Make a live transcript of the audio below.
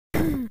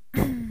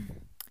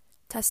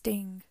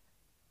Testing.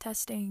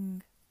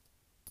 Testing.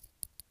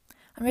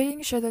 I'm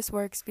making sure this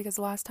works because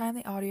last time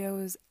the audio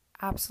was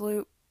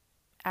absolute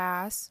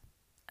ass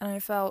and I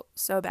felt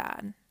so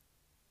bad.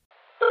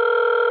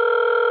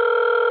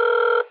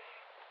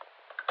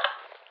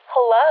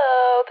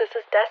 Hello, this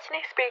is Destiny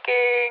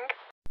speaking.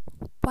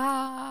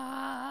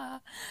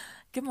 Wow.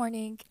 Good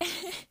morning.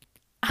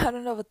 I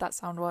don't know what that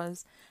sound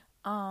was.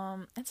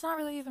 It's not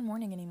really even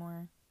morning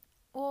anymore.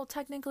 Well,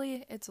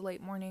 technically, it's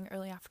late morning,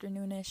 early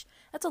afternoonish.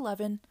 It's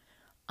 11.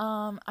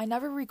 I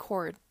never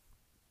record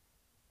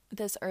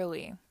this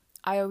early.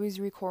 I always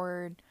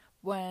record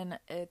when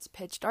it's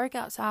pitch dark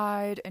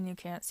outside and you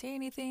can't see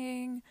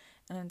anything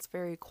and it's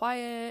very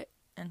quiet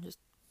and just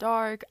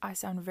dark. I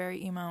sound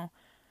very emo.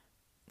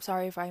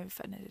 Sorry if I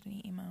offended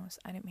any emos.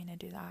 I didn't mean to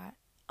do that.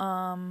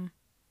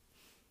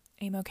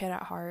 Emo kid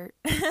at heart.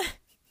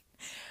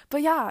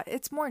 But yeah,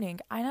 it's morning.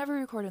 I never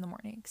record in the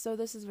morning, so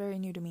this is very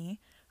new to me.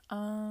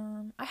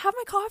 I have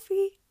my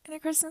coffee in a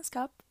Christmas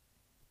cup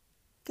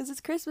because it's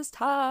Christmas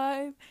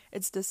time.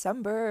 It's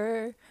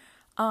December.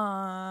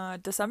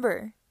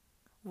 December.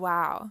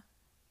 Wow.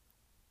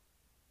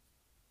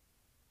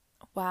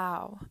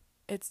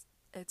 It's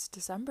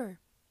December.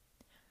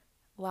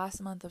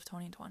 Last month of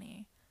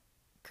 2020.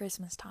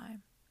 Christmas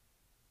time.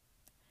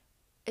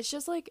 It's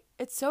just like,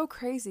 it's so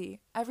crazy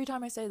every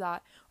time I say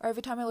that, or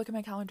every time I look at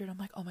my calendar and I'm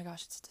like, oh my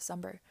gosh, it's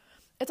December.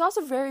 It's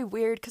also very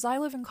weird because I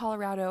live in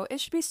Colorado.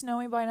 It should be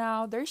snowing by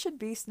now. There should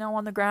be snow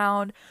on the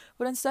ground,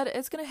 but instead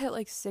it's gonna hit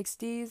like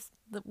 60s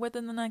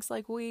within the next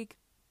week.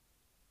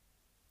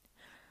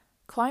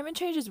 Climate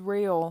change is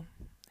real.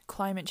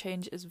 Climate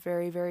change is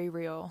very, very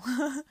real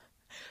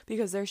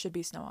because there should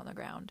be snow on the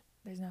ground.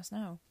 There's no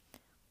snow.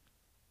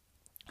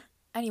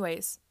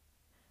 Anyways,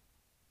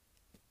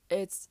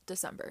 it's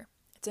December.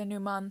 It's a new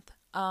month.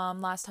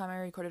 Last time I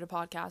recorded a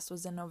podcast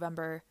was in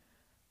November,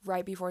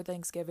 right before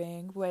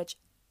Thanksgiving, which,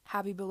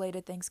 happy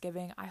belated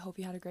Thanksgiving. I hope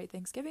you had a great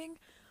Thanksgiving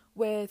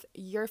with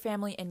your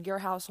family and your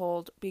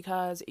household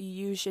because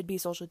you should be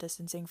social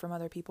distancing from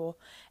other people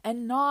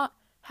and not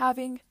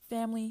having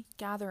family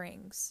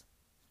gatherings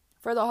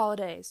for the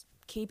holidays.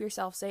 Keep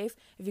yourself safe.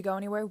 If you go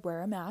anywhere,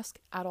 wear a mask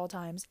at all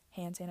times,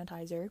 hand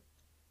sanitizer,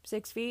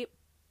 6 feet.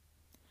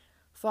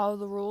 Follow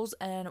the rules,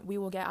 and we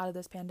will get out of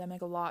this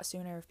pandemic a lot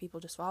sooner if people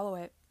just follow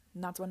it.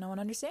 And that's what no one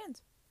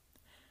understands.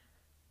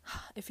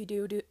 If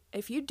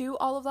you do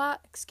all of that,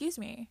 excuse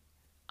me,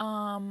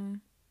 you're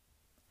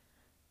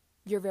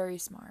very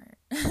smart,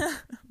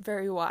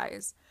 very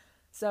wise.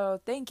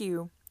 So thank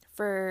you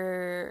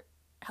for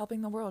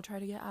helping the world try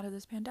to get out of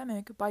this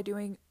pandemic by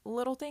doing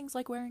little things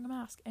like wearing a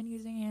mask and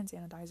using hand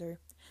sanitizer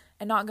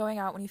and not going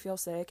out when you feel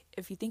sick.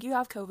 If you think you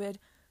have COVID,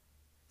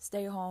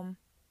 stay home,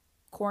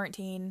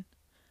 quarantine.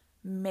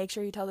 Make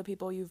sure you tell the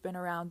people you've been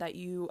around that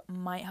you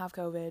might have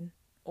COVID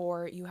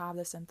or you have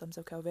the symptoms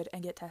of COVID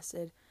and get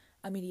tested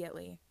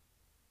immediately.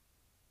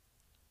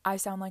 I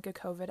sound like a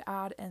COVID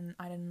ad and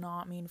I did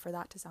not mean for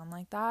that to sound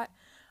like that.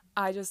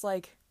 I just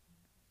it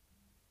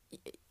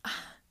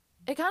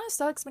kind of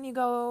sucks when you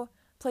go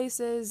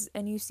places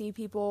and you see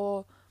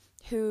people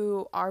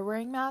who are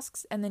wearing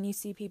masks and then you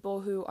see people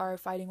who are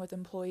fighting with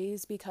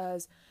employees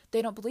because they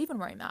don't believe in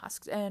wearing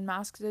masks and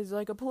masks is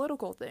like a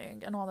political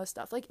thing and all this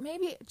stuff. Like,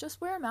 maybe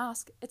just wear a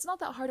mask. It's not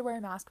that hard to wear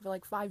a mask for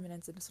like 5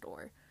 minutes in a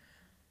store.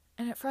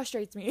 And it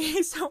frustrates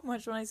me so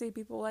much when I see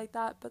people like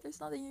that, but there's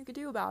nothing you could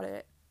do about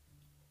it.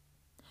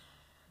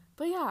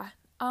 But yeah,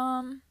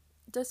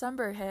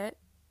 December hit.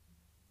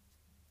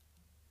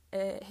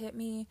 It hit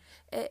me,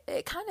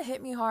 it kind of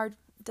hit me hard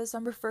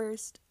December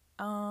 1st.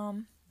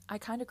 I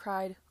kind of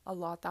cried a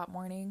lot that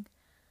morning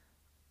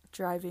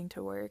driving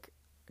to work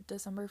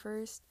December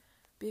 1st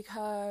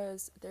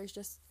because there's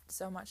just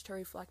so much to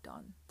reflect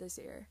on this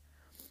year.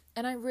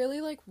 And I really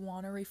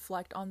want to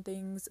reflect on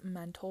things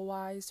mental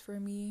wise for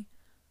me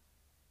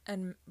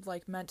and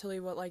mentally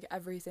what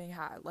everything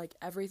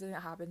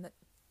that happened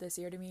this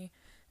year to me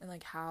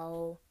and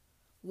how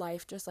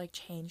life just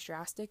changed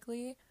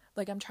drastically.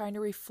 I'm trying to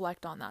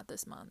reflect on that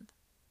this month.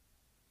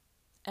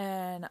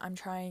 And I'm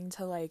trying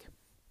to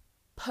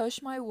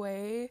push my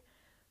way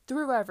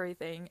through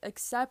everything,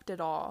 accept it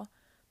all,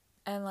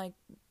 and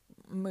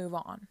move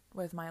on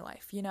with my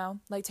life,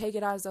 take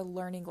it as a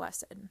learning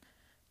lesson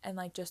and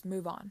just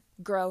move on,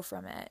 grow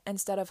from it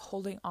instead of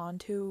holding on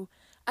to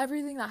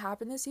everything that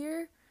happened this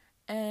year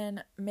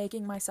and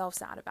making myself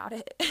sad about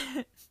it.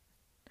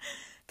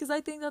 Because I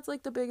think that's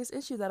the biggest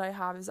issue that I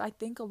have is I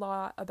think a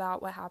lot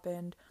about what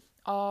happened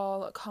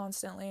all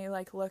constantly,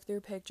 look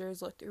through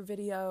pictures, look through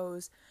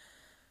videos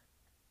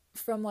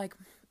from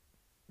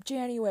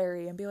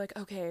January and be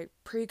okay,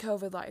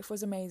 pre-COVID life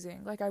was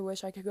amazing. I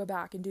wish I could go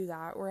back and do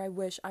that, or I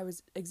wish I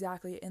was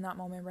exactly in that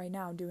moment right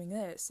now doing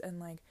this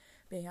and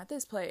being at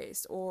this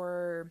place,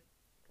 or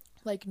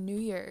New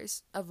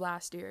Year's of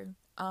last year.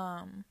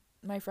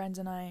 My friends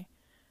and I,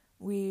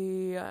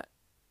 we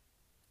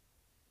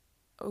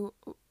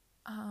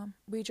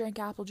drank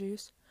apple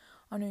juice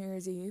on New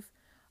Year's Eve.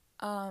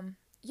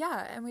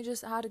 yeah, and we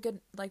just had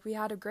we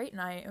had a great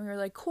night, and we were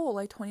like, cool,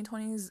 like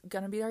 2020 is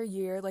gonna be our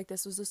year. Like,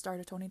 this was the start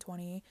of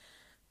 2020.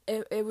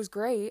 It was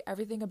great.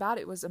 Everything about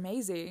it was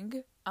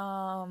amazing.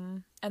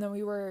 And then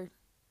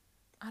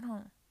I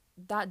don't,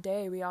 that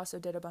day we also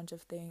did a bunch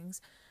of things,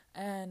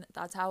 and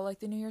that's how like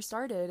the new year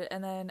started.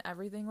 And then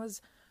everything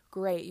was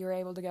great. You were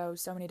able to go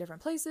so many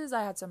different places.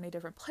 I had so many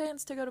different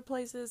plans to go to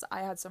places.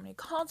 I had so many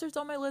concerts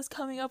on my list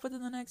coming up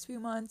within the next few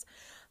months.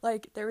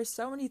 Like, there were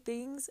so many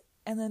things,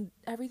 and then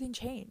everything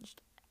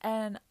changed.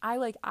 And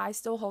I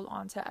still hold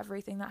on to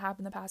everything that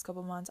happened the past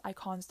couple months. I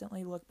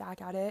constantly look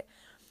back at it,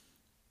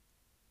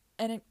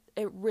 and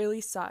it really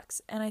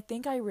sucks. And I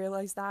think I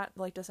realized that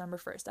like December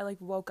 1st. I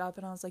like woke up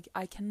and I was like,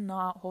 I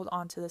cannot hold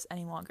on to this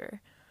any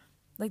longer.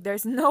 Like,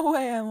 there's no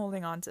way I'm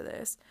holding on to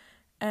this.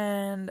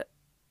 And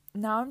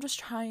now I'm just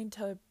trying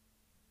to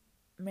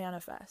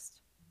manifest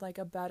like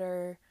a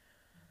better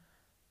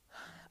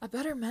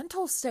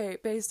mental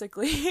state,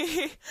 basically.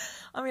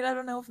 I mean, I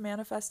don't know if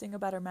manifesting a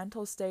better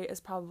mental state is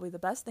probably the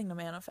best thing to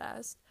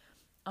manifest.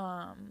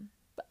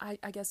 But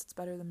I guess it's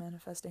better than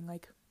manifesting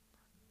like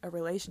a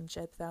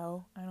relationship,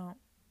 though. I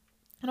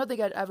don't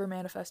think I'd ever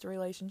manifest a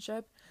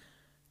relationship,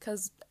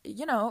 because,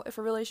 you know, if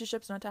a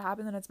relationship's meant to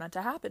happen, then it's meant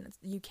to happen.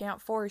 You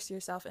can't force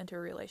yourself into a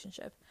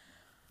relationship.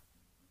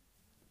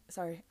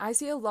 Sorry. I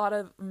see a lot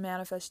of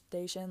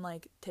manifestation,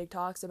 like,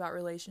 TikToks about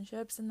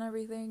relationships and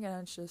everything,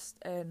 and it's just,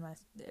 I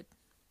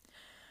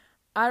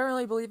don't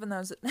really believe in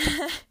those.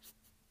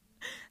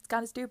 It's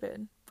kind of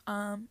stupid.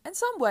 In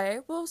some way,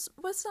 well,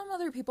 with some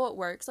other people it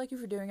works. Like, if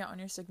you're doing it on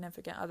your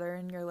significant other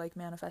and you're, like,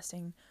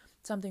 manifesting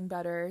something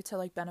better to,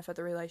 like, benefit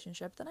the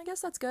relationship, then I guess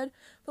that's good.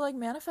 But, like,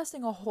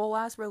 manifesting a whole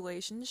ass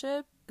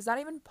relationship, is that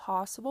even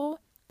possible?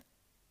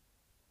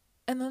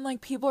 And then,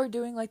 like, people are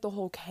doing, like, the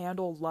whole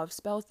candle love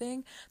spell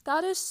thing.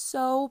 That is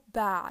so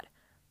bad.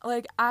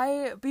 Like,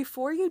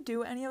 before you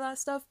do any of that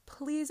stuff,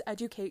 please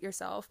educate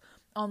yourself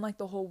on, like,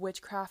 the whole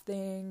witchcraft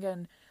thing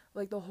and,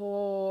 like, the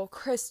whole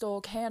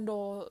crystal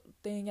candle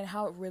thing and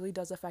how it really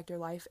does affect your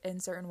life in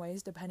certain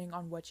ways depending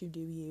on what you do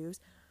use.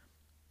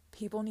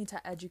 People need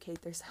to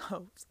educate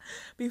themselves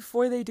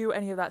before they do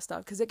any of that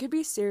stuff, because it could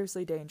be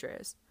seriously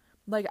dangerous.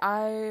 Like,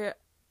 I've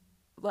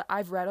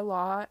read a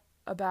lot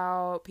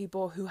about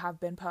people who have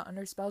been put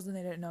under spells and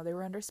they didn't know they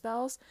were under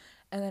spells,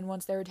 and then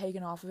once they were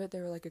taken off of it, they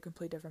were like a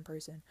complete different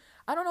person.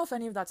 I don't know if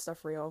any of that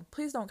stuff real.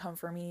 Please don't come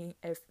for me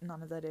if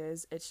none of that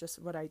is. It's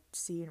just what I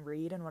see and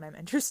read and what I'm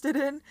interested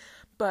in.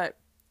 But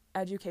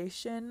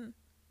education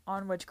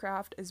on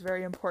witchcraft is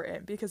very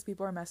important, because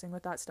people are messing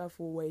with that stuff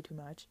way too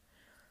much.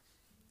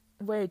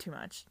 Way too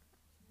much.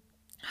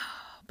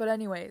 But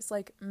anyways,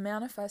 like,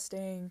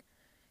 manifesting,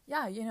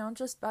 yeah, you know,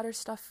 just better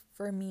stuff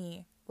for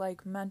me,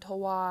 like, mental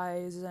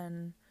wise,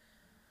 and,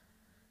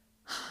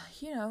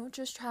 you know,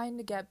 just trying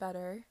to get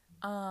better,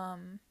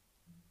 and,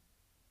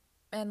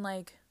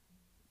 like,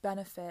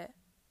 benefit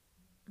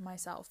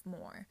myself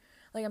more.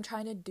 Like, I'm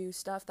trying to do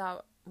stuff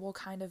that will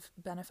kind of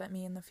benefit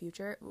me in the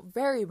future,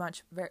 very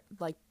much,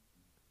 like,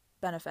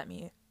 benefit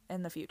me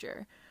in the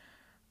future.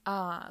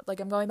 Like,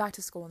 I'm going back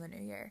to school in the new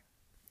year.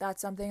 That's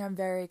something I'm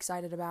very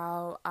excited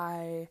about.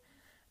 I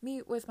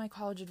meet with my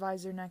college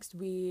advisor next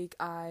week.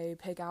 I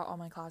pick out all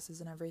my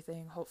classes and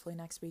everything, hopefully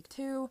next week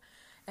too,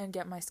 and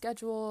get my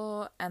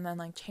schedule, and then,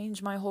 like,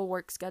 change my whole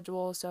work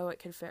schedule so it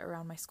could fit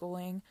around my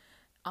schooling.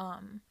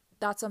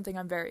 That's something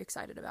I'm very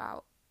excited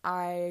about.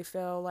 I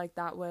feel like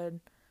that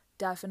would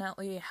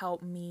definitely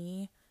help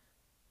me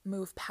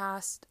move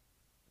past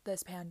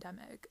this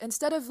pandemic.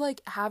 Instead of,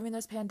 like, having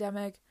this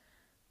pandemic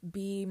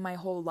be my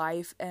whole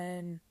life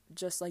and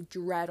just, like,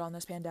 dread on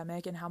this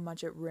pandemic and how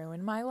much it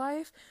ruined my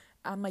life,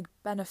 I'm, like,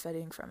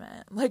 benefiting from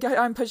it. Like,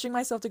 I'm pushing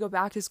myself to go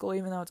back to school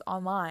even though it's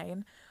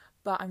online,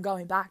 but I'm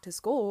going back to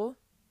school.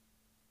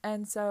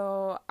 And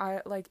so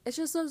it's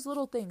just those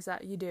little things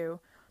that you do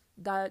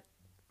that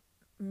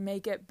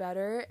make it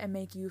better and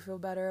make you feel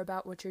better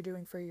about what you're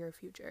doing for your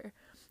future.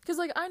 Because,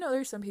 like, I know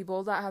there's some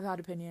people that have had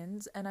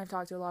opinions, and I've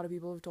talked to a lot of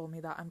people who've told me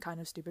that I'm kind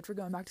of stupid for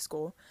going back to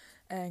school,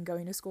 and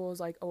going to school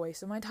is, like, a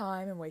waste of my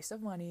time and waste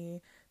of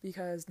money,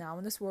 because now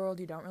in this world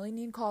you don't really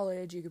need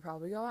college, you could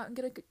probably go out and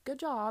get a good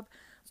job.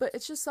 But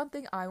it's just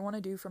something I want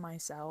to do for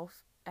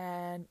myself,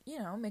 and, you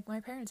know, make my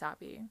parents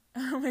happy.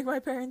 Make my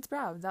parents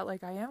proud that,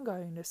 like, I am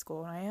going to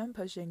school and I am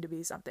pushing to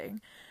be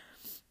something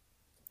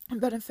and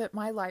benefit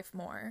my life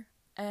more.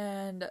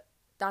 And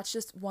that's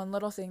just one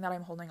little thing that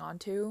I'm holding on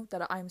to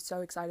that I'm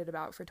so excited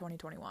about for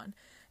 2021.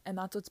 And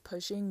that's what's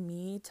pushing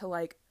me to,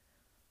 like,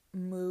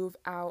 move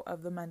out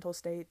of the mental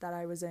state that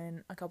I was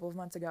in a couple of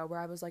months ago, where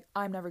I was like,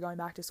 I'm never going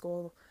back to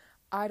school.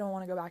 I don't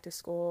want to go back to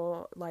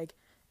school. Like,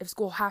 if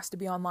school has to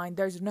be online,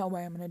 there's no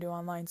way I'm going to do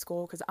online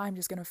school, because I'm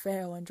just going to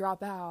fail and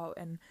drop out.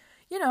 And,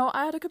 you know,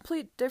 I had a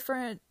complete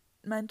different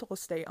mental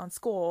state on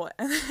school,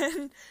 and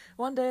then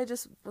one day I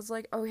just was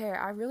like, okay,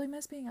 I really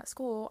miss being at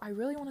school. I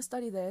really want to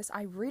study this.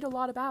 I read a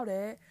lot about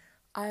it.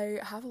 I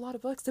have a lot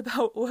of books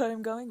about what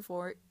I'm going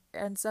for,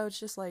 and so it's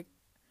just like,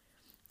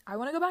 I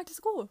want to go back to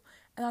school,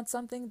 and that's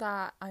something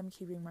that I'm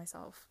keeping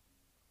myself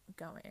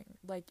going.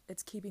 Like,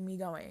 it's keeping me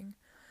going.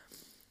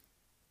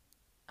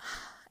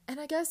 And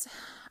I guess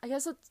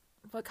that's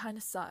what kind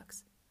of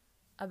sucks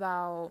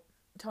about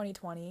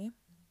 2020,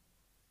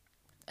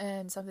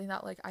 and something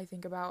that like I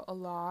think about a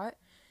lot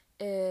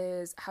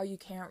is how you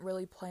can't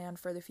really plan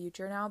for the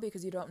future now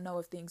because you don't know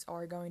if things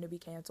are going to be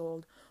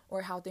canceled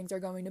or how things are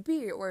going to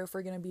be, or if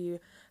we're going to be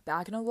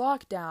back in a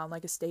lockdown,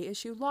 like a state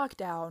issued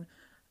lockdown.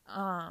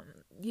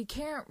 You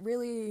can't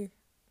really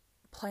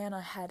plan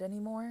ahead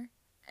anymore.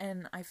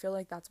 And I feel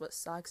like that's what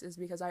sucks, is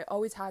because I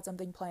always had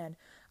something planned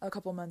a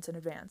couple months in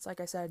advance.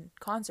 Like I said,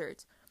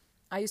 concerts.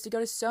 I used to go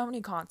to so many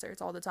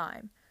concerts all the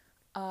time.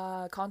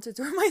 Concerts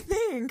were my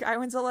thing. I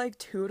went to like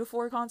 2 to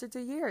 4 concerts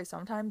a year,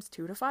 sometimes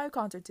 2 to 5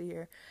 concerts a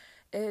year.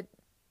 It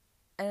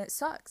and it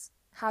sucks.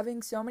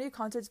 Having so many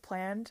concerts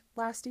planned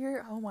last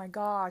year, oh my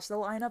gosh, the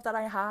lineup that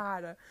I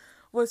had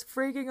was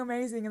freaking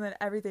amazing, and then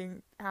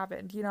everything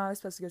happened. You know, I was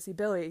supposed to go see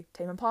Billy,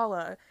 Tame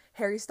Impala,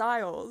 Harry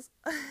Styles,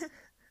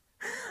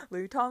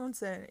 Louis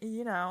Tomlinson,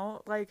 you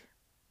know, like,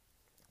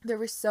 there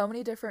were so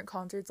many different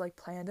concerts, like,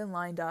 planned and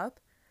lined up,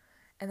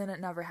 and then it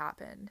never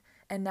happened.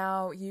 And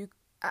now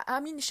I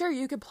mean, sure,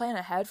 you could plan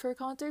ahead for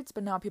concerts,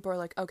 but now people are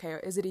like, okay,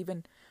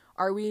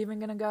 are we even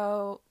gonna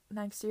go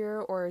next year,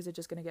 or is it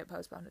just gonna get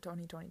postponed to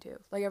 2022?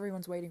 Like,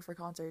 everyone's waiting for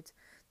concerts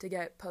to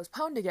get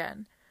postponed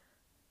again.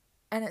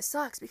 And it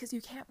sucks because you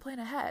can't plan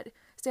ahead.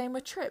 Same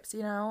with trips,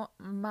 you know.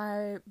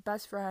 My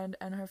best friend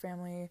and her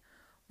family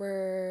we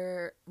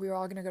were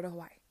all gonna go to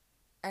Hawaii.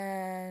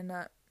 And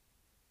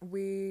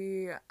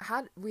we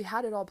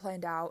had it all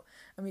planned out,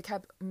 and we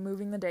kept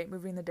moving the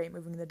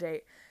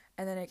date.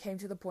 And then it came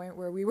to the point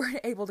where we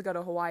weren't able to go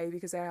to Hawaii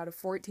because they had a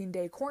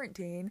 14-day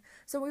quarantine.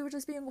 So we would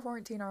just be in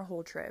quarantine our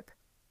whole trip.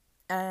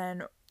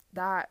 And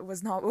that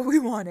was not what we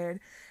wanted.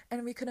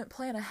 And we couldn't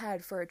plan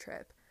ahead for a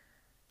trip.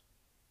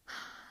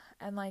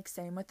 And like,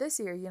 same with this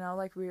year, you know,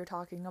 like we were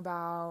talking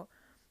about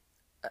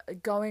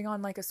going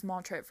on like a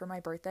small trip for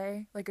my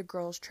birthday, like a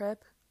girls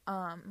trip,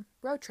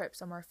 road trip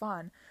somewhere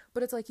fun.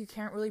 But it's like, you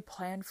can't really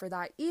plan for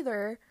that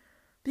either,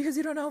 because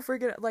you don't know if we're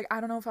gonna, like, I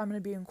don't know if I'm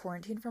gonna be in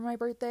quarantine for my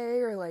birthday,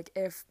 or like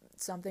if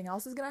something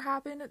else is gonna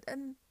happen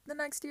in the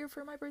next year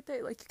for my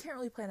birthday. Like, you can't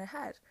really plan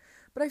ahead.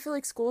 But I feel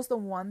like school is the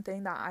one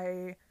thing that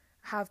I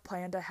have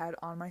planned ahead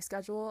on my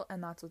schedule,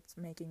 and that's what's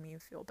making me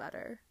feel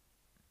better.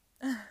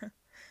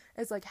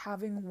 It's like,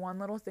 having one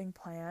little thing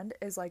planned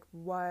is like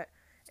what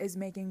is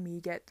making me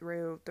get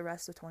through the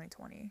rest of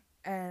 2020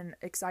 and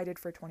excited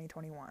for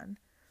 2021.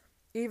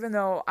 Even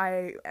though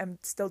I am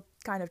still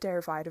kind of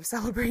terrified of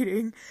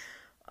celebrating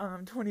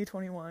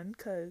 2021,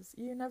 because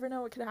you never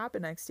know what could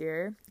happen next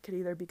year. It could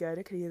either be good,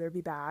 it could either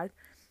be bad.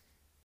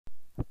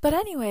 But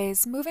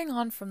anyways, moving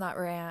on from that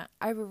rant,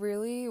 I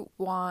really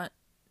want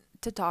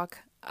to talk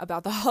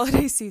about the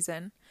holiday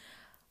season,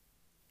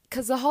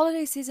 because the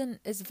holiday season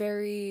is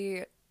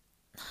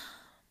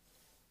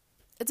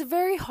it's a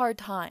very hard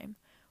time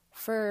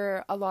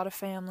for a lot of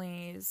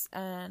families,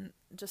 and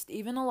just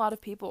even a lot of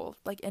people,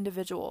 like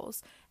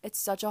individuals. It's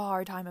such a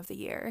hard time of the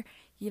year.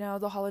 You know,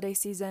 the holiday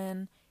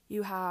season,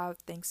 you have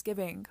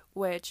Thanksgiving,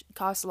 which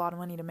costs a lot of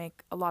money to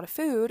make a lot of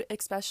food,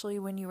 especially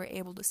when you were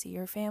able to see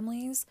your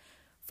families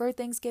for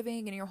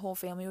Thanksgiving and your whole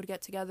family would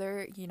get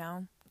together, you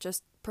know,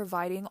 just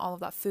providing all of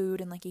that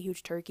food and like a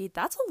huge turkey.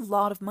 That's a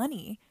lot of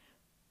money.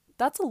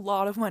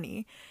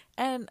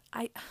 And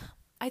I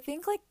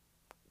think like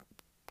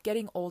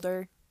getting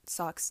older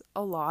sucks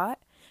a lot,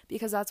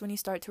 because that's when you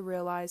start to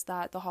realize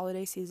that the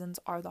holiday seasons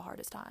are the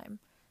hardest time,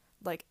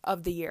 like,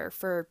 of the year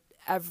for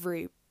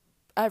every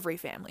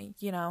family,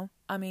 you know?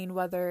 I mean,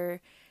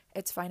 whether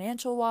it's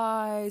financial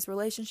wise,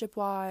 relationship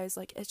wise,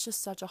 like, it's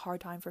just such a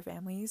hard time for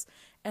families.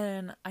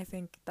 And I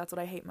think that's what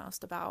I hate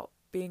most about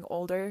being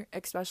older,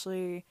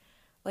 especially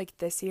like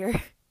this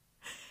year.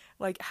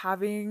 Like,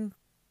 being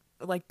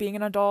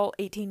an adult,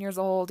 18 years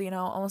old, you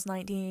know, almost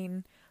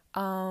 19.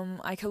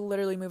 I could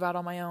literally move out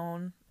on my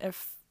own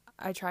if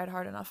I tried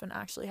hard enough and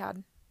actually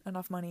had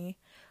enough money.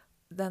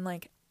 Then,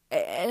 like,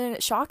 and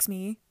it shocks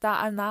me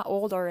that I'm that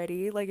old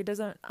already. Like,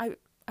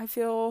 I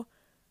feel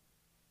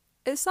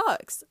it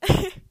sucks.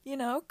 You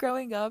know,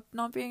 growing up,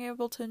 not being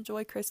able to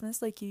enjoy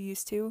Christmas like you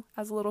used to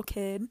as a little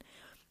kid.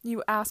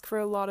 You ask for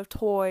a lot of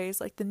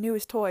toys, like the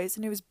newest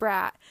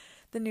Brat,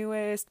 the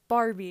newest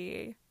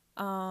Barbie,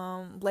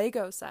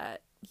 Lego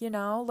set, you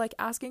know, like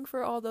asking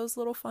for all those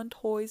little fun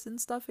toys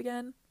and stuff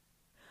again.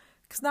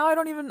 Because now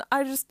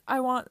I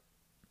want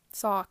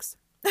socks.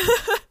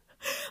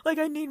 Like,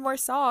 I need more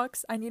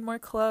socks. I need more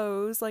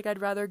clothes. Like, I'd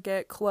rather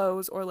get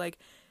clothes or like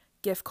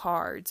gift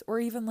cards, or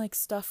even like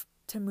stuff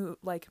to move,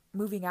 like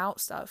moving out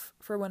stuff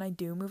for when I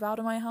do move out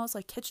of my house,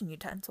 like kitchen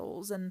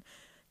utensils and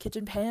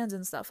kitchen pans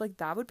and stuff. Like,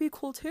 that would be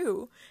cool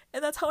too.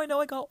 And that's how I know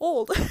I got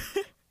old.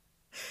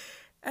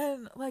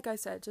 And like I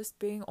said, just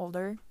being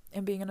older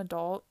and being an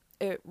adult,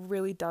 it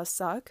really does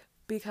suck,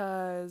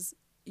 because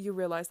you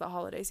realize the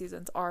holiday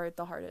seasons are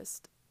the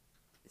hardest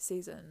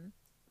season.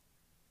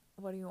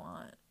 What do you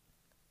want?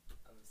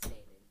 I'm staying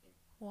in here.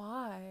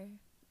 Why?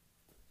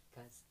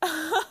 Because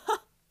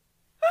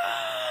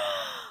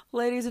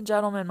Ladies and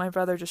gentlemen, my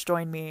brother just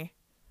joined me.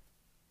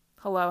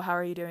 Hello, how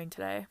are you doing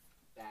today?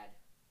 bad.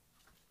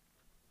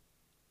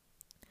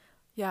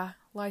 Yeah,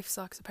 life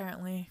sucks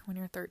apparently when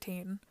you're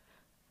 13.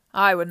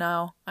 I would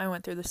know. I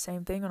went through the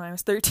same thing when I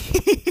was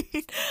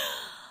 13.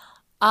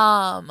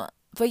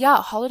 But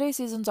yeah, holiday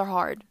seasons are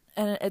hard.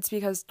 And it's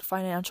because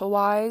financial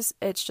wise,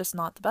 it's just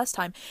not the best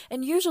time.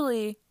 And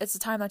usually it's the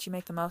time that you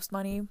make the most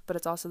money, but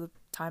it's also the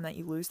time that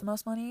you lose the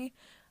most money.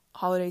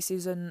 Holiday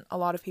season, a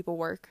lot of people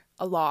work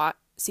a lot.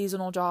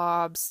 Seasonal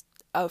jobs,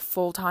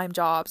 full-time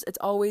jobs. It's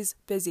always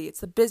busy.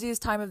 It's the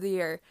busiest time of the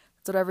year.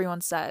 That's what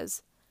everyone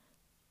says.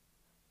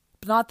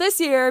 But not this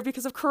year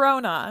because of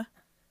Corona.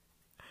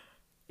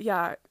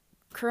 Yeah,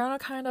 Corona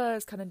kind of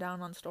is cutting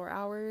down on store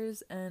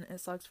hours, and it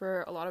sucks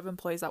for a lot of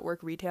employees that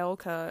work retail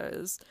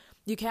because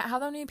you can't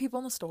have that many people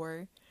in the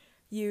store.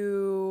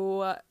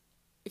 You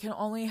can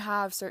only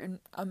have certain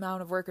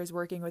amount of workers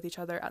working with each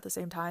other at the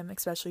same time,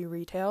 especially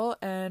retail,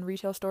 and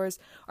retail stores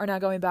are now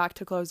going back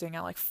to closing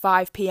at like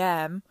 5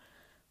 p.m.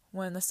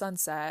 when the sun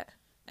set,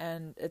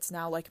 and it's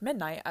now like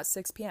midnight at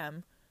 6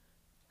 p.m.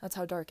 That's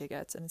how dark it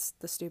gets, and it's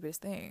the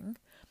stupidest thing.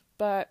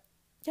 But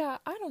yeah,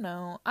 I don't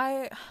know.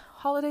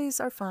 Holidays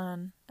are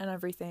fun and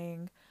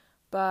everything,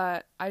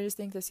 but I just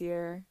think this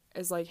year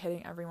is like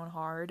hitting everyone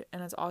hard,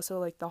 and it's also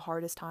like the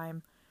hardest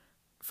time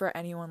for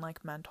anyone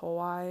like mental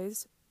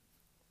wise.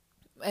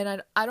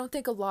 And I don't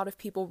think a lot of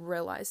people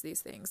realize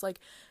these things. Like,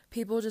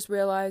 people just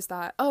realize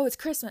that, oh, it's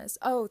Christmas,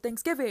 oh,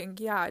 Thanksgiving,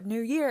 yeah,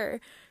 New Year,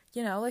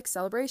 like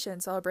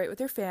celebrate with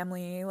your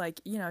family,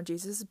 like,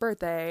 Jesus'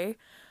 birthday.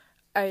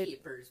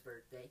 Kipper's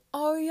birthday.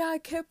 Oh yeah,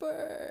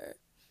 Kipper.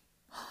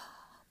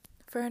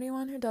 For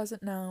anyone who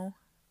doesn't know,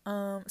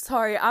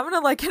 sorry, I'm gonna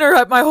like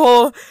interrupt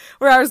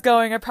where I was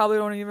going. I probably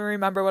don't even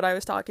remember what I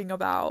was talking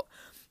about,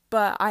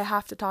 but I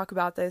have to talk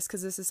about this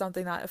because this is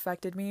something that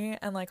affected me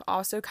and like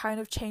also kind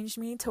of changed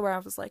me to where I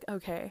was like,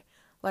 okay,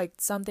 like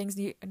some things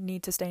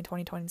need to stay in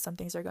 2020, some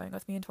things are going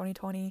with me in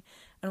 2020,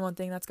 and one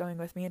thing that's going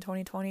with me in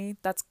 2020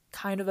 that's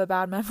kind of a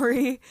bad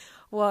memory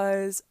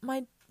was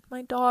my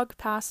dog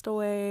passed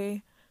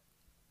away,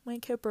 my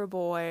Kipper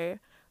boy.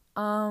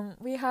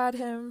 We had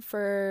him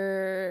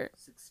for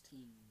 16.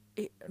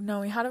 No,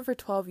 we had him for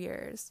 12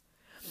 years.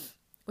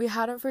 We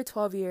had him for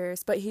 12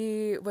 years, but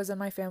he was in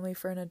my family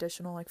for an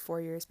additional like 4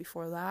 years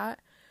before that.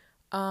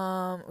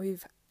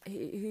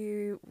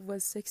 He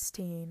was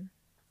 16.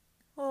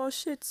 Oh,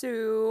 Shih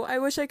Tzu. I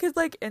wish I could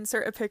like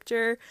insert a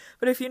picture,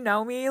 but if you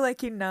know me,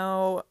 like, you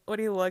know what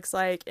he looks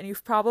like, and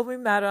you've probably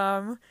met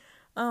him.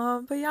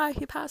 But yeah,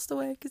 he passed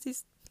away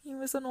because he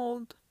was an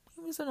old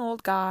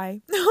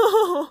guy.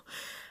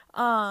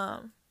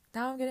 Now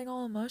I'm getting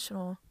all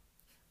emotional.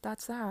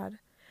 That's sad.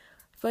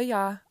 But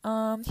yeah,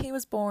 he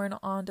was born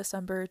on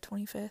December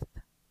 25th.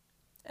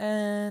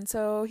 And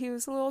so he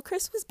was a little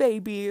Christmas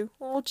baby, a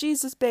little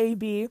Jesus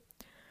baby.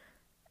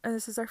 And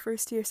this is our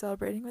first year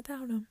celebrating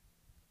without him.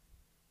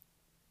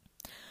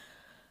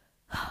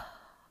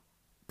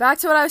 Back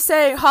to what I was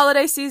saying,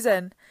 holiday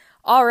season.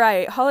 All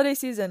right, holiday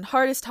season,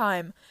 hardest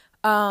time.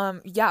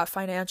 Yeah,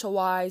 financial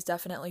wise,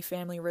 definitely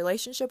family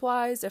relationship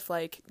wise, if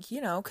like,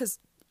 because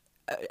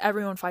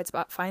everyone fights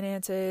about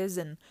finances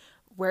and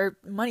where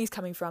money's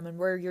coming from and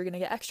where you're going to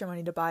get extra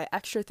money to buy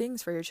extra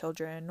things for your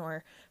children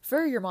or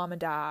for your mom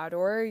and dad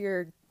or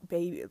your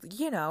baby,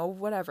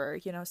 whatever,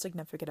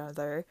 significant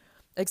other,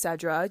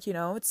 etc.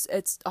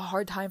 It's a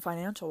hard time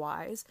financial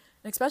wise,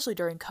 and especially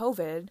during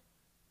COVID,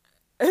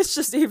 it's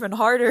just even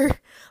harder.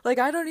 Like,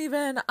 I'm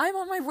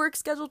on my work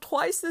schedule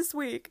twice this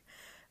week,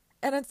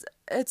 and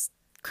it's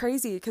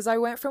crazy because I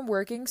went from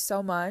working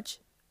so much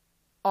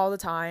all the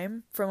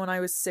time from when I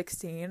was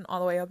 16 all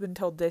the way up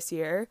until this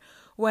year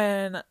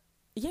when,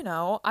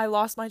 I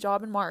lost my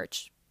job in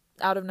March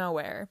out of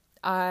nowhere.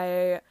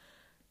 I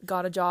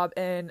got a job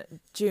in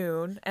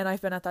June and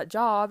I've been at that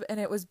job and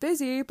it was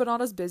busy, but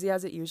not as busy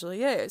as it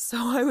usually is. So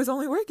I was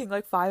only working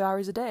like 5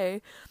 hours a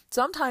day.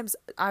 Sometimes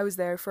I was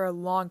there for a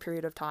long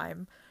period of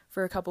time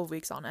for a couple of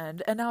weeks on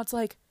end. And now it's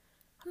like,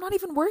 I'm not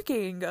even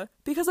working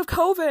because of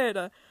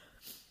COVID.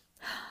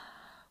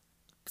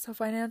 So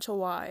financial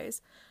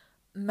wise,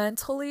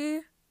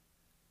 mentally,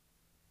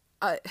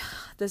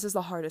 this is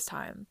the hardest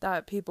time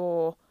that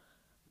people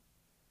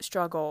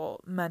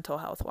struggle mental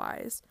health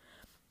wise,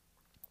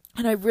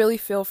 and I really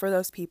feel for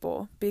those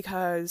people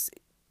because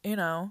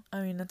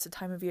it's a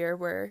time of year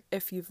where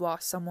if you've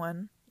lost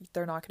someone,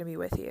 they're not going to be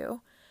with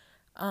you.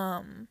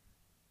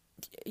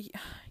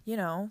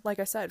 Like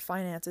I said,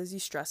 finances, you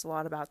stress a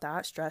lot about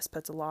that. Stress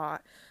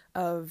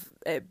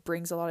it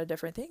brings a lot of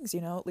different things,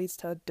 it leads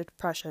to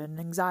depression,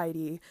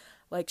 anxiety,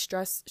 like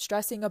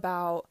stressing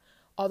about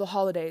all the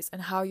holidays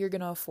and how you're going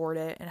to afford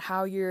it and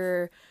how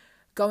you're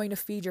going to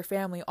feed your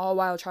family all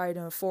while trying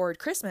to afford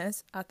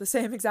Christmas at the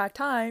same exact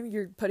time.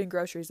 You're putting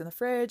groceries in the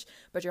fridge,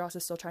 but you're also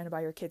still trying to buy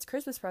your kids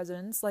Christmas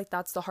presents. Like,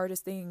 that's the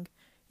hardest thing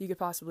you could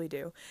possibly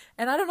do.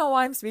 And I don't know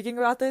why I'm speaking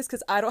about this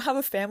because I don't have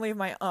a family of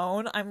my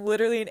own. I'm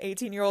literally an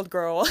 18-year-old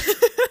girl.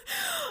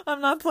 I'm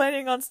not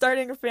planning on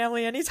starting a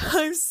family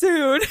anytime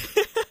soon.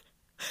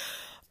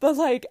 But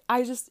like,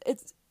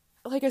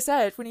 like I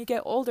said, when you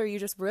get older, you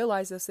just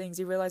realize those things.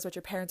 You realize what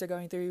your parents are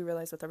going through. You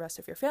realize what the rest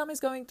of your family's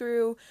going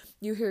through.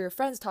 You hear your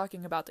friends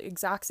talking about the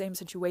exact same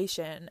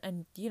situation.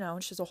 And,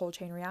 it's just a whole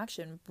chain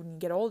reaction. When you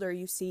get older,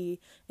 you see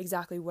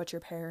exactly what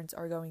your parents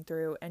are going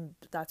through. And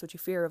that's what you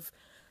fear of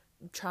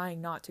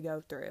trying not to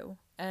go through.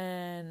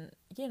 And,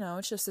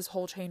 it's just this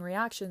whole chain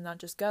reaction that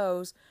just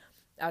goes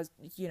as,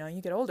 you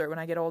get older. When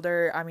I get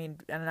older,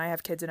 and I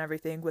have kids and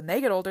everything, when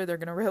they get older, they're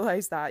going to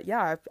realize that,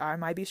 yeah, I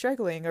might be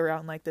struggling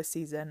around like this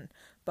season,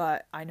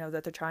 but I know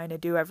that they're trying to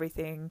do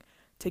everything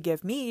to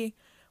give me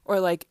or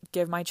like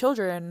give my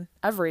children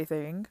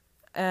everything.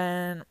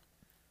 And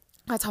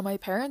that's how my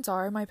parents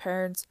are. My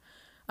parents,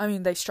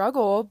 they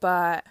struggle,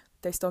 but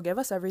they still give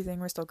us everything.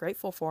 We're still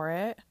grateful for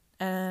it.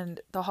 And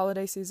the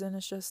holiday season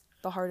is just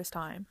the hardest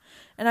time.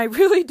 And I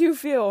really do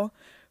feel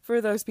for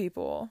those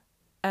people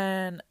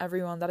and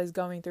everyone that is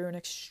going through an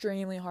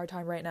extremely hard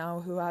time right now,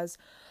 who has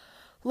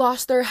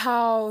lost their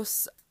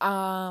house,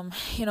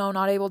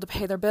 not able to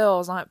pay their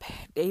bills, not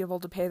able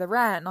to pay the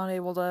rent, not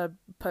able to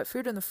put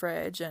food in the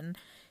fridge, and,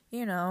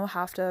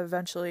 have to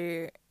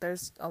eventually,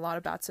 there's a lot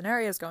of bad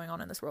scenarios going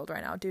on in this world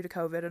right now due to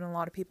COVID, and a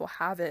lot of people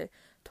have it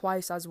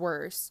twice as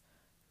worse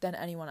than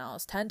anyone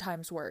else, 10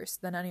 times worse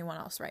than anyone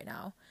else right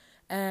now.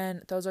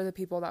 And those are the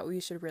people that we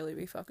should really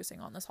be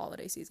focusing on this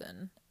holiday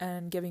season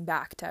and giving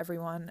back to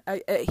everyone.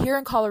 Here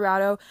in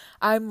Colorado,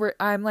 I'm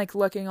like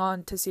looking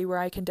on to see where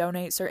I can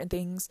donate certain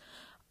things,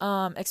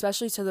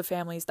 especially to the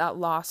families that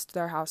lost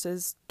their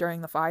houses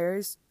during the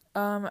fires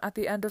at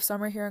the end of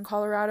summer here in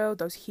Colorado.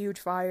 Those huge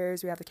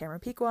fires. We have the Cameron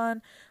Peak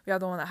one. We have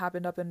the one that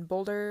happened up in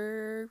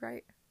Boulder,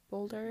 right?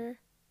 Boulder?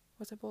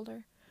 Was it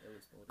Boulder? It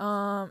was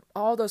Boulder.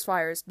 All those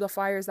fires. The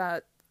fires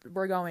that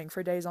were going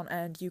for days on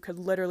end. You could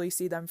literally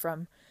see them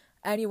from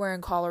anywhere in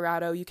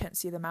Colorado. You can't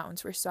see the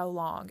mountains for so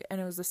long, and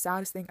it was the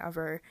saddest thing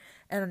ever.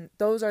 And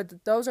those are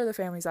the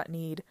families that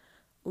need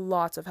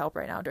lots of help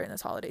right now during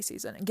this holiday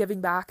season. And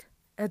giving back,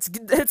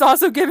 it's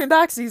also giving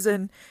back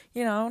season.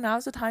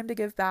 Now's the time to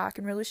give back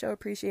and really show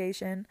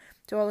appreciation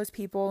to all those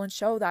people and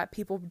show that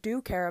people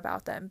do care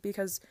about them,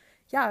 because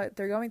yeah,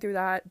 they're going through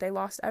that. They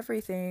lost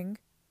everything.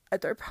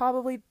 They're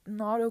probably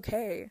not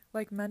okay,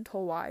 like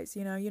mental wise.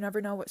 You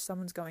never know what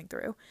someone's going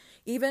through.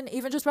 Even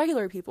just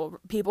regular people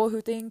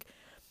who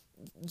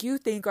you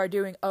think are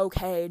doing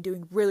okay,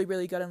 doing really,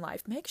 really good in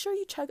life. Make sure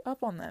you check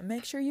up on them.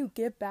 Make sure you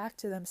give back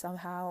to them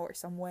somehow or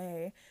some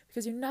way,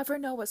 because you never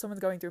know what someone's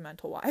going through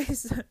mental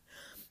wise.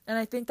 And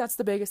I think that's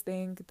the biggest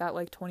thing that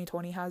like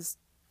 2020 has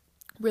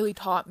really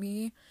taught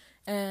me,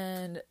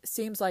 and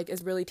seems like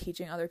is really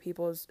teaching other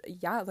people is,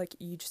 yeah, like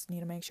you just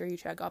need to make sure you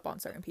check up on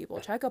certain people.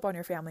 Check up on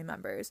your family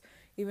members,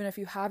 even if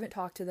you haven't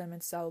talked to them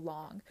in so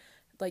long.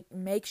 Like,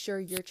 make sure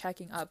you're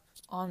checking up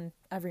on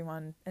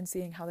everyone and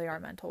seeing how they are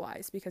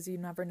mental-wise, because you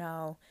never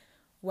know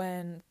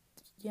when,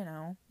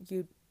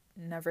 you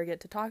never get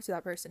to talk to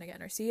that person again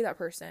or see that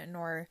person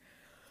or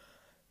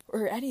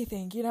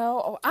anything,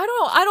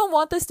 I don't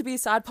want this to be a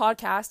sad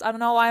podcast. I don't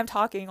know why I'm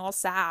talking all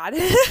sad.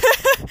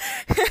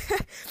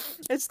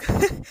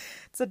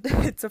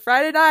 It's a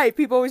Friday night.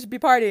 People should be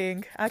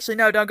partying. Actually,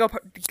 no, don't go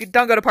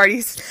to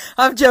parties.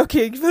 I'm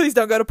joking. Please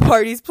don't go to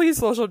parties. Please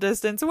social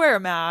distance. Wear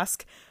a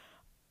mask.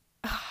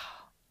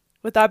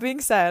 With that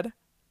being said,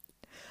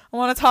 I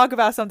want to talk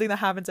about something that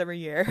happens every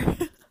year.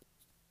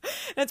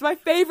 It's my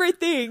favorite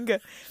thing.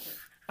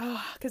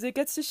 Because it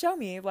gets to show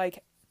me,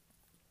 like,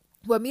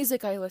 what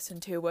music I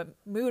listened to, what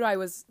mood I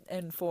was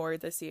in for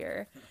this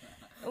year.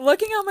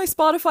 Looking at my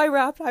Spotify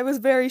Wrapped, I was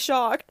very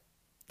shocked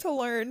to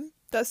learn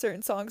that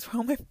certain songs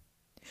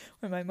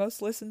were my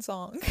most listened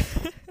song.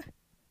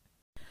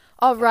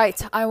 All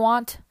right, I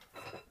want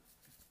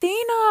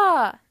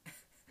Thina.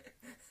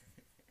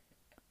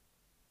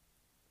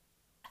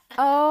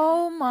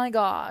 Oh my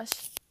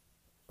gosh.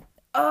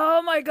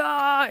 Can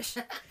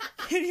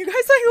you guys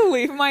like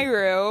leave my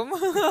room?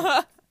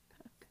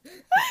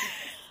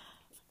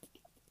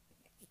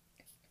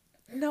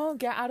 No,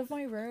 get out of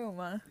my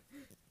room.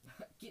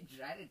 You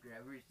try to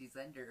grab her, she's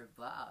under a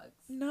box.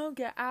 No,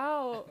 get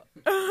out.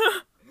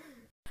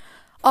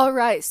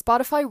 Alright,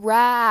 Spotify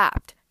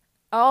Wrapped.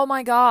 Oh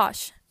my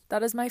gosh.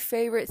 That is my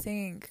favorite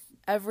thing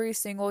every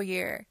single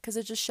year, because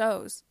it just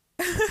shows.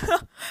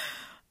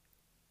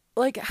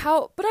 Like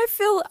how, but I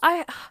feel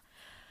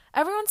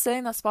everyone's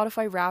saying that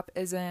Spotify Wrap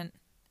isn't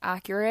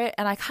accurate,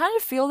 and I kind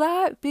of feel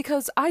that,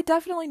 because I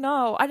definitely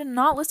know I did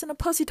not listen to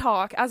Pussy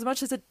Talk as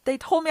much as they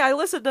told me I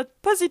listened to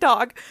Pussy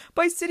Talk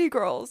by City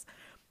Girls.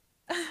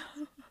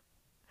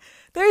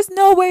 There's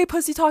no way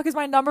Pussy Talk is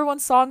my number one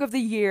song of the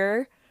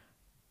year.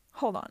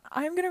 Hold on,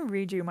 I'm gonna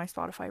read you my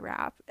Spotify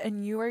Wrap,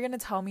 and you are gonna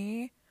tell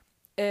me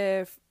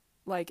if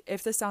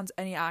this sounds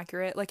any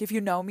accurate. Like, if you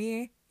know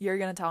me, you're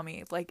gonna tell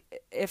me, like,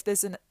 if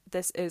this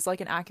is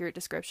like an accurate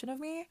description of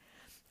me,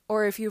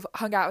 or if you've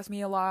hung out with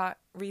me a lot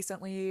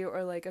recently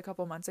or like a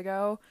couple months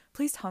ago.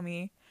 Please tell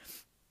me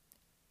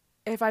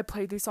if I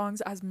played these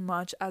songs as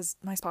much as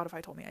my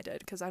Spotify told me I did,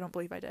 because I don't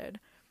believe I did.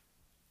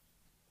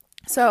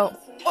 So,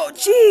 oh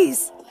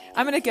jeez,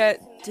 I'm gonna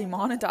get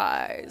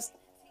demonetized.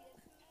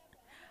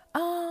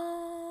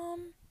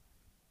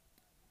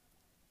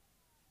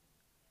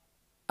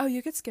 Oh,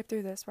 you could skip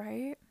through this,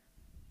 right?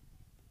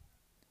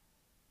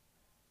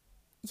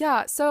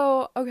 Yeah,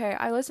 so, okay,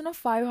 I listened to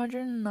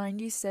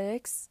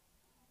 596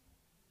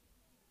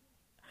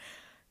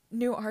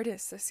 new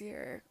artists this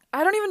year.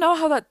 I don't even know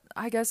how that,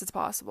 I guess it's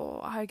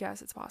possible.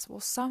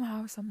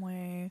 Somehow, some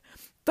way.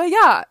 But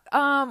yeah,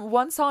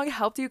 one song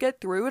helped you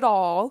get through it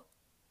all.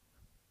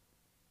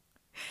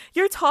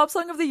 Your top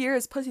song of the year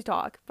is Pussy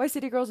Talk by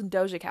City Girls and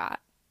Doja Cat.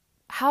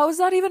 How is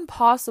that even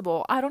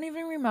possible? I don't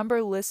even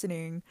remember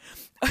listening.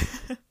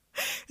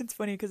 It's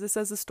funny because it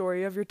says the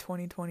story of your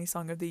 2020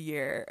 song of the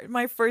year.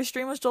 My first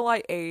stream was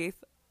July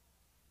 8th.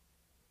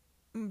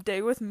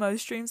 Day with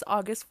most streams,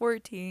 August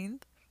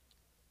 14th.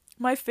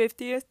 My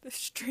 50th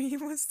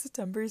stream was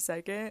September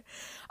 2nd.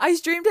 I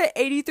streamed it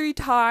 83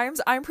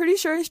 times. I'm pretty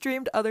sure I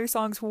streamed other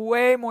songs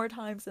way more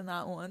times than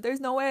that one. There's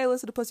no way I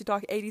listened to Pussy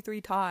Talk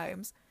 83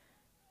 times.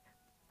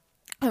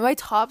 And my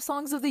top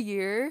songs of the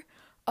year,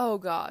 oh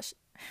gosh.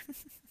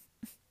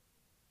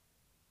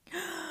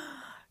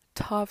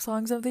 Top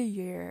songs of the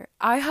year.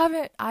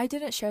 I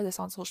didn't share this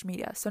on social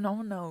media, so no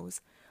one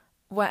knows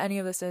what any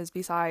of this is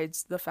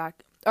besides the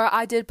fact, or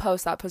I did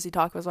post that Pussy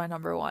Talk was my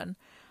number one,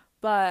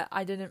 but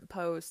I didn't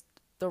post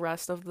the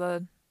rest of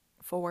the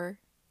 4.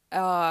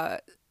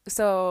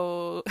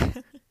 So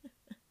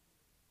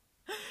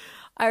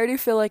I already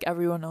feel like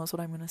everyone knows what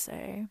I'm gonna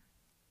say,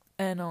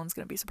 and no one's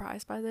gonna be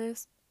surprised by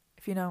this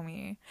if you know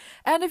me.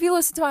 And if you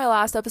listen to my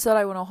last episode,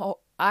 I went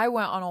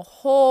on a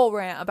whole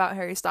rant about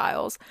Harry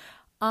Styles.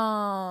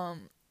 All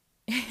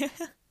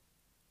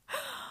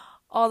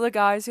the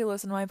guys who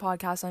listen to my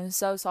podcast, I'm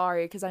so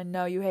sorry because I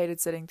know you hated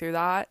sitting through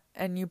that,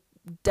 and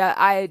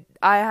I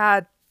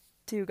had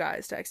 2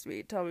 guys text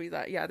me, tell me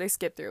that they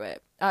skipped through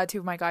it. 2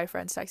 of my guy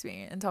friends text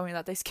me and tell me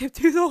that they skipped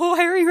through the whole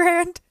Harry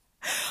rant.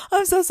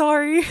 I'm so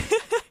sorry.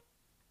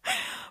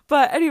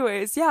 But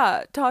anyways,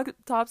 yeah,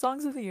 top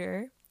songs of the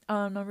year.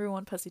 Number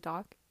 1, Pussy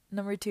Talk.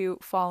 Number 2,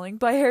 Falling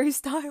by Harry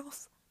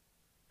Styles.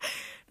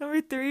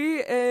 Number 3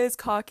 is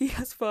Cocky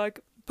as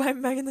Fuck by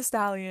Megan Thee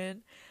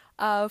Stallion.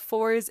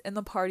 4 is In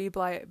the Party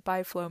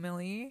by Flo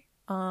Milli.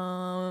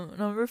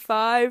 Number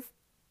 5,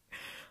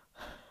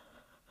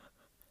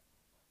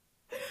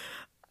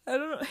 I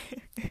don't know.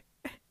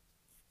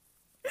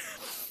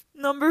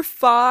 Number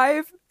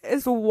 5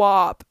 is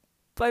WAP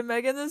by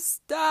Megan Thee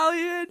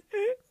Stallion.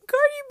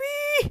 Cardi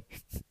B.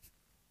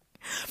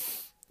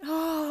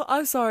 Oh,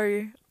 I'm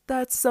sorry.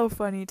 That's so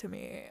funny to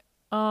me.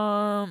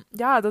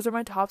 Yeah, those are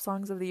my top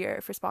songs of the year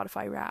for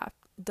Spotify Wrapped.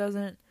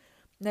 Doesn't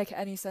make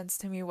any sense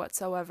to me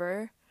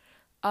whatsoever.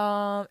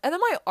 And then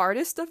my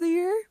artist of the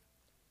year,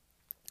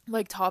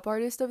 like top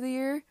artist of the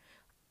year,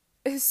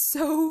 is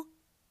oh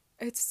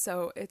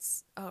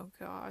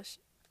gosh.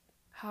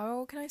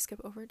 How can I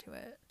skip over to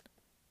it?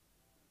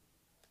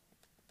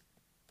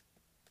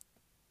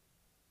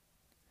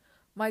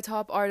 My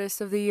top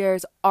artist of the year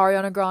is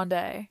Ariana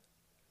Grande.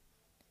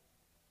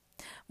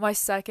 My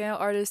second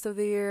artist of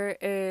the year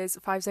is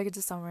 5 Seconds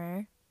of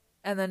Summer,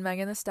 and then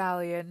Megan Thee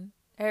Stallion,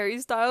 Harry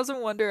Styles,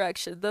 and One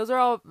Direction. Those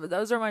are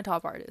my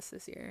top artists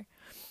this year.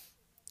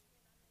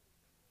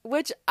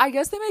 Which I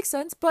guess they make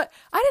sense, but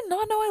I did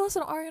not know I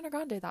listened to Ariana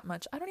Grande that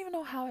much. I don't even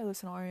know how I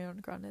listen to Ariana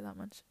Grande that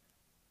much.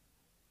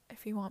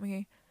 If you want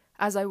me,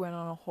 as I went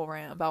on a whole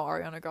rant about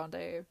Ariana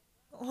Grande,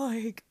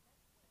 like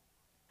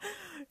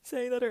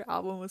saying that her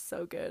album was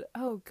so good.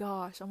 Oh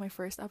gosh, on my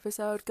first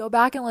episode, go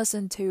back and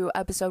listen to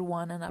episode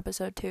 1 and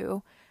episode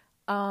 2.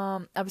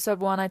 Episode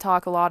 1 I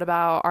talk a lot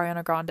about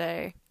Ariana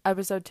Grande.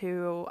 Episode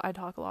 2 I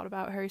talk a lot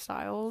about Harry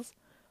Styles.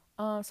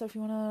 So if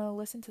you want to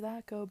listen to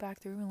that, go back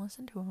through and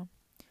listen to them.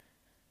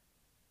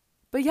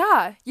 But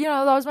yeah,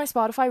 that was my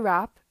Spotify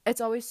Wrap.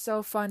 It's always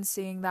so fun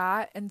seeing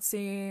that and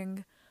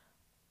seeing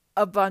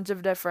a bunch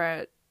of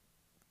different.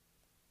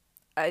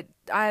 I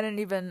didn't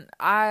even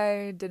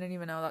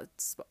know that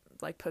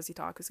like Pussy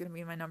Talk was gonna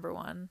be my number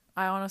 1.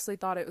 I honestly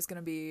thought it was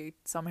gonna be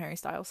some Harry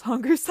Styles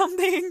song or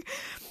something,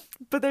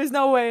 but there's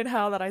no way in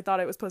hell that I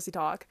thought it was Pussy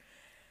Talk.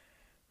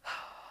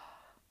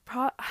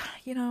 I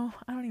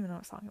don't even know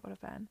what song it would have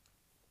been.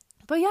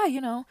 But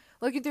yeah,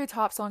 looking through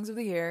top songs of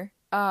the year,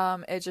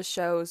 it just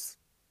shows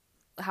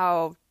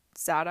how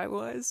sad I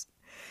was,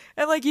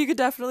 and like you could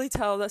definitely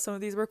tell that some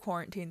of these were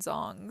quarantine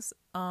songs.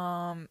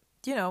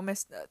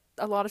 Missed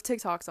a lot of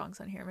TikTok songs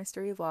on here.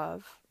 Mystery of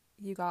Love,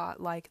 you got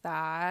Like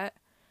That.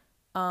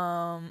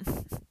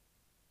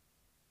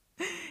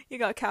 You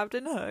got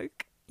Captain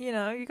Hook.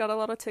 You got a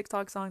lot of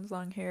TikTok songs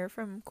on here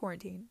from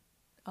quarantine.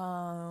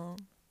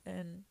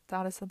 And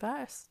that is the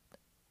best.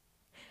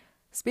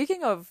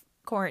 Speaking of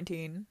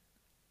quarantine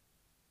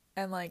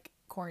and like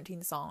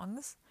quarantine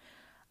songs,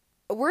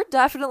 we're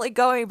definitely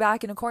going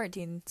back into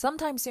quarantine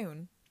sometime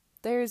soon.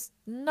 There's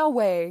no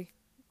way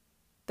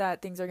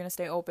that things are going to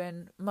stay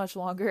open much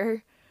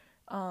longer.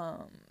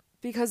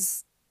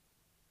 Because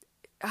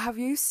have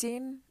you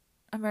seen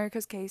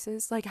America's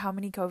cases? Like how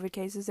many COVID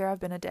cases there have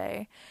been a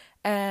day?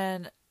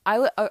 And I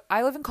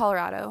live in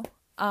Colorado.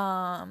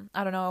 I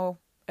don't know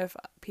if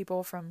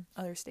people from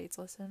other states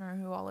listen or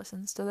who all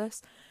listens to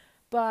this,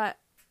 but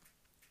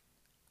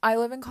I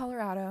live in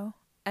Colorado,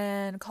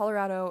 And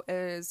Colorado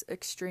is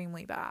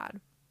extremely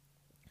bad.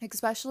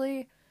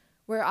 Especially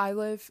where I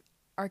live,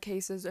 our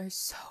cases are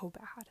so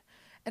bad.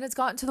 And it's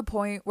gotten to the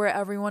point where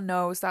everyone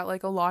knows that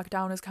like a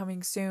lockdown is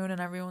coming soon and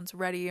everyone's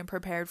ready and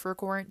prepared for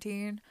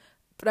quarantine.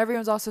 But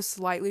everyone's also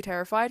slightly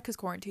terrified because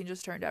quarantine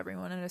just turned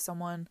everyone into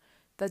someone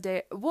that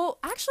they, well,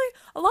 actually,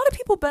 a lot of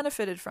people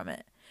benefited from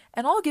it.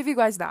 And I'll give you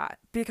guys that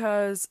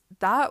because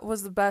that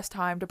was the best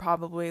time to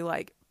probably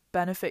like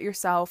benefit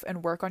yourself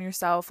and work on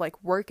yourself,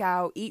 like work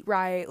out, eat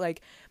right,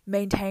 like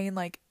maintain,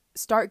 like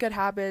start good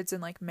habits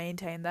and like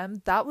maintain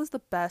them. That was the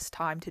best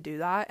time to do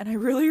that. And I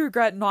really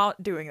regret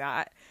not doing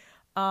that.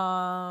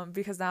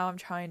 Because now I'm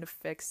trying to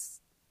fix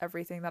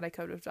everything that I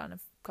could have done a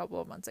couple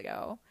of months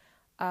ago.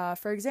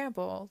 For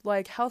example,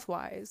 like health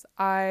wise,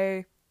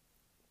 when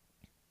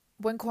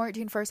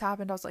quarantine first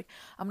happened, I was like,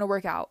 I'm gonna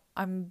work out.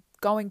 I'm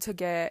going to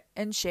get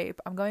in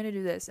shape. I'm going to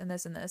do this and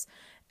this and this.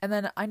 And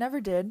then I never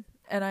did.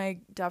 And I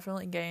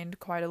definitely gained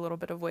quite a little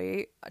bit of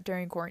weight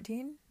during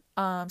quarantine.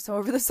 So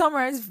over the summer,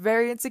 I was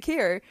very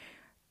insecure.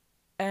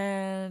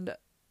 And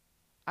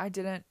I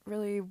didn't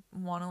really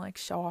want to like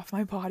show off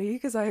my body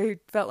because I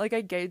felt like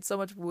I gained so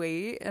much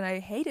weight and I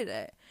hated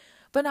it.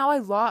 But now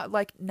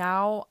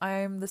now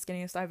I'm the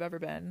skinniest I've ever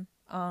been.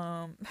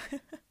 And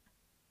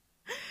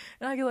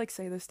I could like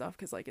say this stuff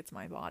because like it's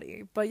my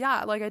body. But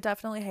yeah, like I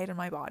definitely hated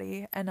my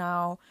body and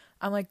now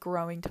I'm like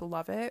growing to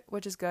love it,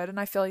 which is good. And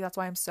I feel like that's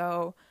why I'm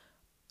so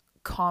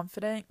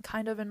confident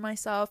kind of in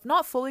myself.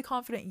 Not fully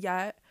confident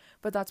yet,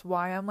 but that's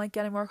why I'm like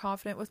getting more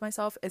confident with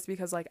myself is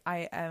because like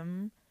I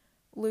am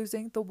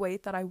losing the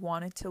weight that I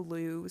wanted to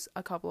lose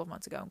a couple of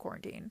months ago in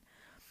quarantine.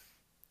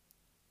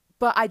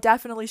 But I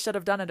definitely should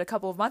have done it a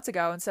couple of months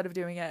ago instead of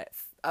doing it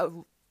a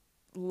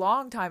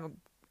long time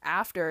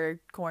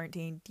after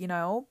quarantine, you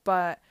know?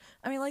 But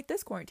I mean, like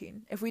this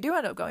quarantine, if we do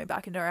end up going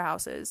back into our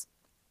houses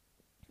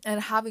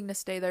and having to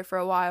stay there for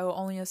a while,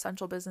 only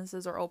essential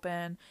businesses are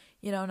open,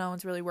 you know, no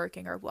one's really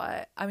working or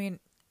what. I mean,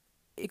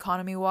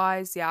 economy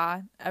wise,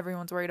 yeah,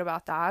 everyone's worried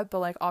about that, but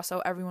like also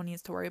everyone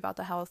needs to worry about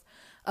the health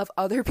of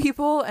other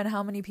people and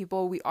how many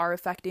people we are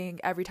affecting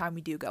every time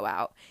we do go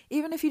out.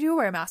 Even if you do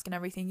wear a mask and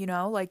everything, you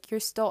know, like you're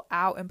still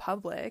out in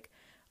public.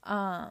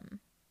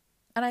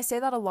 And I say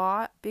that a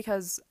lot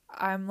because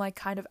I'm like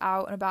kind of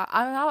out and about.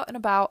 I'm out and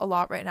about a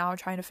lot right now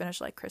trying to finish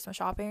like Christmas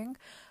shopping.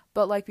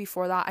 But like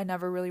before that, I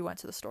never really went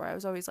to the store. I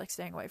was always like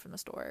staying away from the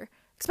store,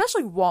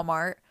 especially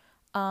Walmart.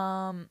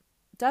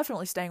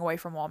 Definitely staying away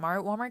from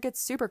Walmart. Walmart gets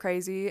super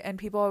crazy and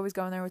people always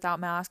go in there without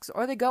masks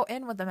or they go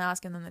in with the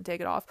mask and then they take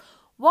it off.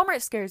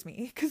 Walmart scares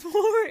me because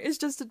Walmart is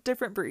just a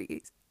different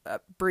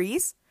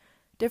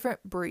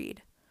different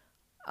breed.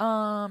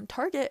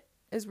 Target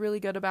is really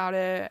good about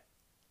it.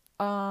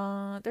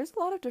 There's a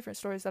lot of different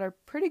stores that are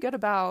pretty good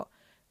about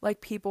like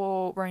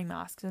people wearing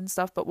masks and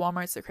stuff, but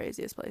Walmart's the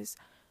craziest place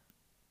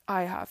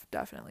I have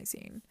definitely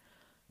seen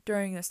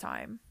during this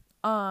time.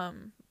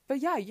 But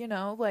yeah, you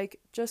know,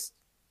 like just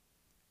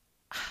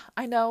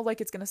I know like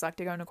it's gonna suck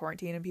to go into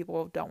quarantine and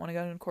people don't want to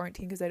go into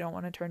quarantine because they don't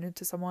want to turn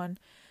into someone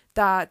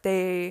that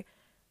they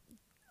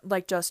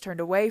like just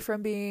turned away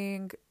from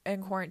being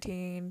in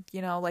quarantine,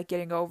 you know, like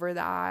getting over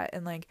that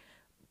and like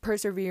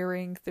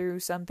persevering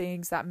through some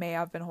things that may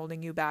have been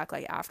holding you back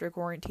like after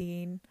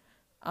quarantine.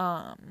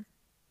 You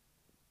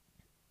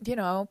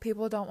know,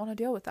 people don't want to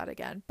deal with that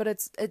again, but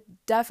it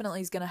definitely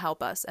is going to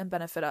help us and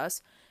benefit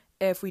us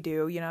if we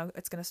do, you know,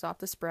 it's going to stop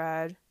the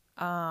spread.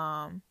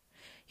 A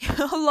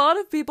lot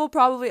of people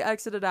probably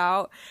exited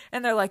out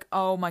and they're like,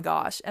 "Oh my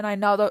gosh." And I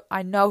know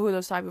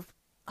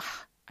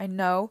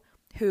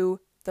who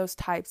those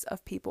types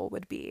of people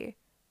would be.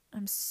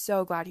 I'm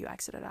so glad you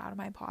exited out of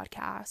my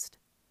podcast.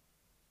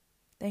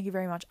 Thank you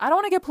very much. I don't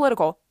want to get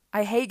political.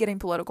 I hate getting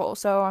political,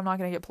 so I'm not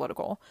going to get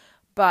political.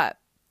 But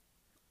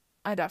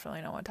I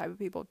definitely know what type of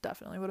people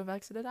definitely would have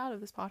exited out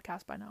of this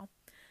podcast by now.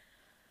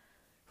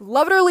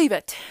 Love it or leave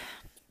it.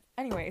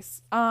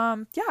 Anyways,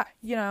 yeah,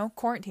 you know,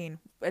 quarantine.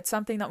 It's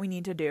something that we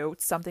need to do.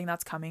 It's something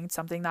that's coming. It's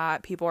something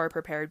that people are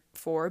prepared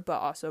for, but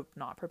also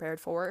not prepared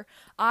for.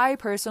 I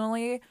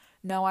personally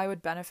know I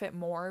would benefit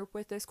more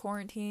with this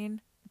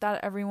quarantine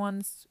that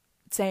everyone's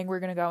saying we're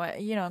going to go,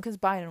 you know, because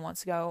Biden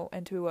wants to go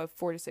into a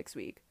 4 to 6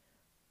 week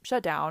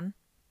shutdown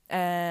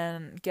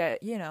and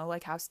get, you know,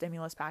 like have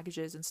stimulus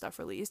packages and stuff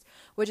released,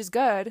 which is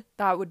good.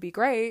 That would be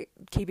great.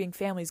 Keeping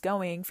families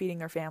going, feeding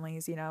their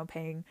families, you know,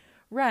 paying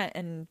rent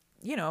and,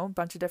 you know, a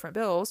bunch of different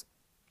bills.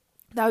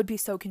 That would be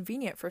so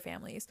convenient for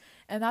families.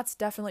 And that's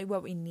definitely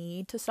what we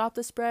need to stop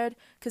the spread.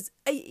 Because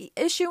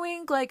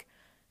issuing like,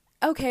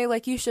 okay,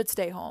 like you should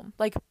stay home.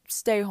 Like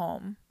stay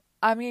home.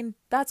 I mean,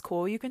 that's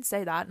cool. You can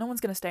say that. No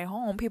one's going to stay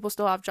home. People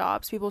still have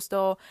jobs. People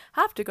still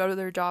have to go to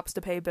their jobs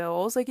to pay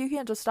bills. Like you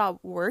can't just stop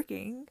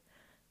working.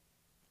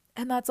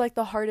 And that's like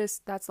the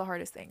hardest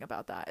thing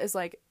about that is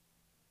like,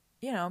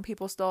 you know,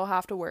 people still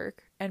have to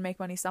work and make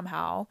money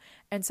somehow.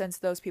 And since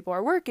those people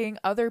are working,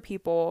 other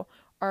people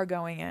are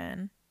going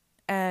in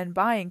and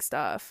buying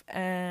stuff.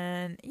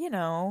 And, you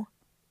know,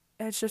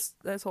 it's just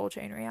this whole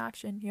chain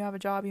reaction. You have a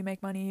job, you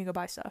make money, you go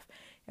buy stuff.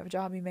 You have a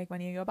job, you make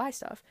money, you go buy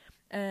stuff.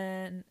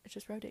 And it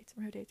just rotates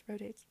and rotates and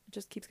rotates. It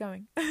just keeps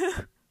going.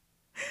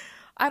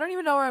 I don't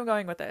even know where I'm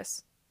going with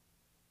this.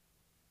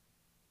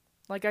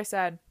 Like I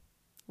said,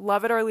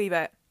 love it or leave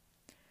it.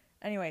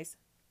 Anyways,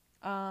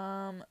 we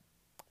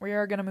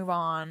are gonna move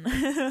on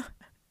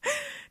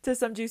to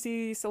some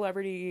juicy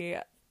celebrity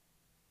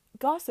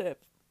gossip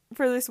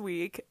for this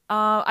week.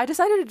 I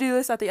decided to do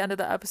this at the end of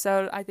the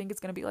episode. I think it's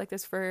gonna be like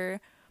this for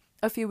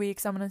a few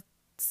weeks. I'm gonna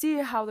see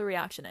how the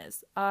reaction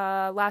is.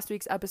 Last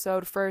week's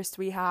episode, first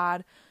we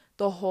had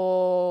the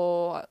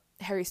whole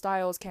Harry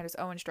Styles, Candace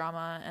Owens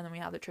drama, and then we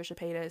had the Trisha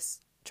Paytas,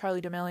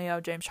 Charli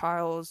D'Amelio, James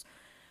Charles,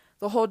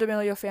 the whole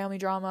D'Amelio family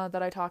drama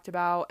that I talked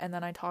about, and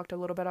then I talked a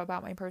little bit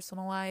about my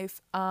personal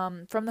life.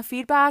 From the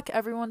feedback,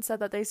 everyone said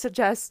that they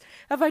suggest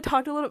if I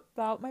talked a little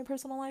about my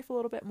personal life a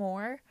little bit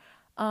more,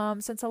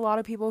 since a lot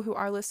of people who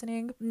are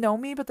listening know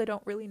me, but they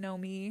don't really know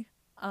me.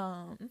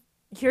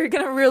 You're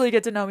gonna really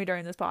get to know me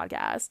during this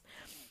podcast.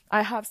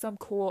 I have some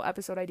cool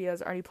episode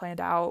ideas already planned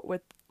out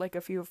with like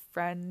a few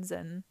friends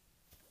and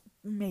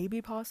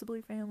maybe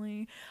possibly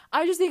family.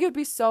 I just think it would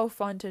be so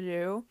fun to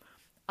do.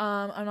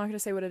 I'm not going to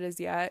say what it is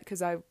yet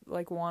because I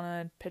like want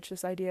to pitch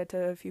this idea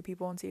to a few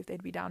people and see if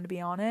they'd be down to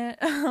be on it.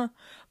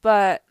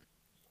 But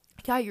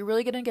yeah, you're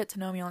really going to get to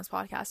know me on this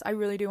podcast. I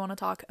really do want to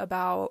talk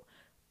about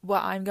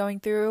what I'm going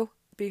through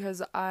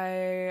because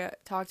I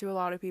talk to a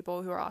lot of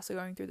people who are also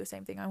going through the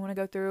same thing I want to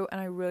go through,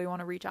 and I really want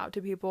to reach out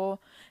to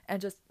people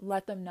and just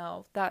let them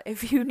know that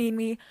if you need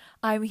me,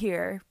 I'm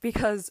here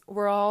because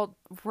we're all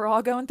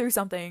going through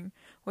something.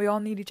 We all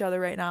need each other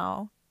right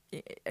now.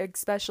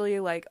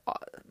 Especially like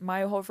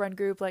my whole friend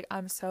group. Like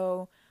I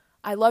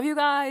love you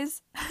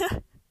guys.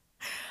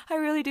 I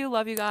really do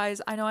love you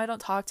guys. I know I don't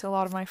talk to a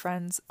lot of my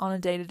friends on a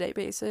day-to-day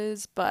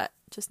basis, but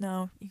just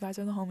know you guys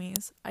are the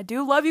homies. I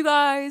do love you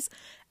guys,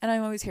 and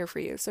I'm always here for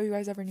you. So you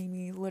guys ever need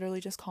me,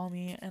 literally just call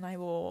me and I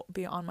will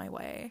be on my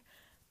way.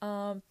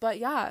 But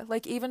yeah,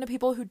 like even to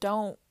people who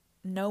don't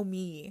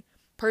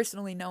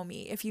personally know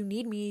me, if you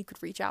need me, you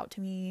could reach out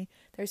to me.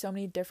 There's so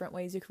many different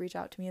ways you could reach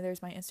out to me.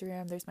 There's my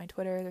Instagram, there's my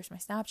Twitter, there's my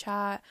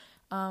Snapchat.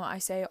 I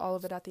say all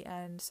of it at the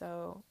end,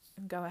 so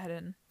go ahead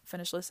and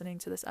finish listening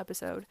to this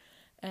episode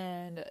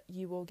and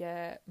you will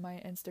get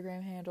my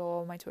Instagram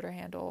handle, my Twitter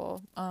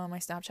handle, my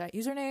Snapchat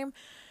username.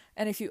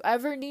 And if you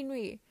ever need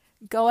me,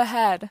 go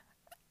ahead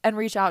and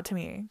reach out to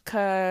me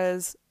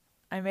because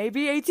I may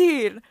be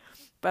 18,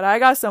 but I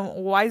got some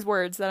wise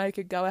words that I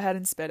could go ahead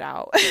and spit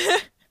out.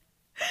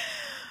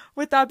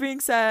 With that being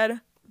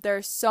said,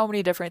 there's so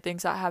many different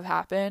things that have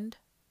happened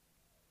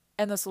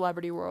in the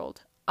celebrity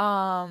world.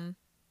 Harry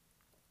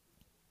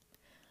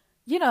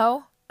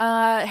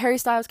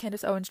Styles,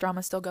 Candace Owens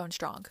drama still going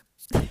strong.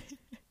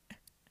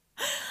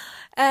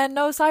 And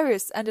Noah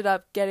Cyrus ended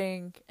up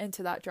getting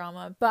into that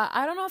drama. But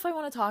I don't know if I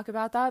want to talk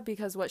about that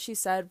because what she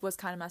said was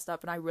kind of messed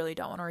up and I really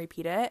don't want to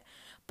repeat it.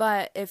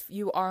 But if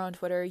you are on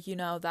Twitter, you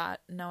know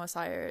that Noah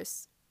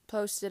Cyrus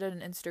posted an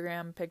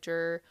Instagram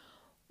picture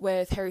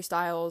with Harry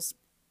Styles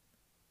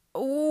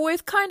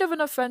with kind of an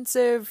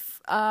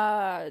offensive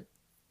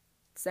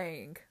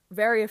saying.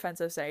 Very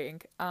offensive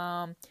saying.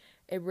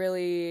 It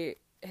really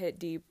hit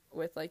deep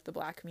with like the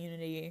Black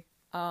community.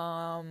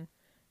 And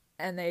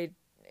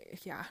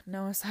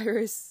Noah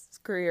Cyrus'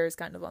 career is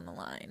kind of on the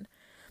line.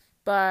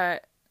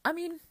 But I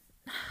mean,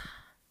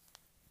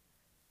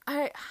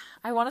 I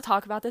want to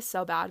talk about this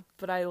so bad,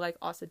 but I like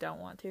also don't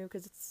want to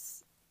because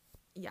it's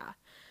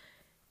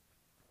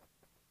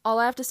all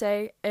I have to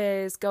say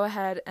is go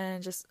ahead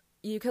and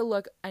you could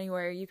look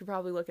anywhere. You could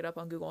probably look it up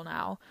on Google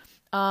now.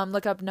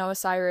 Look up Noah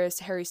Cyrus,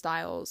 Harry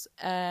Styles,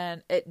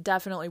 and it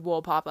definitely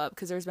will pop up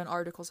because there's been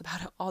articles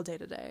about it all day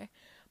today.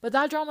 But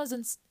that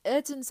drama's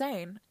it's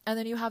insane. And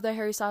then you have the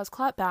Harry Styles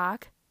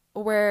clapback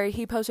where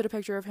he posted a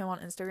picture of him on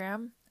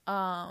Instagram.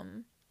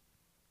 And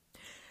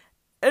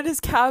his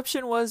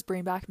caption was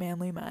 "Bring back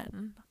manly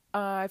men."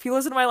 If you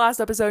listen to my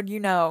last episode, you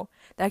know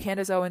that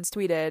Candace Owens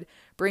tweeted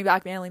 "Bring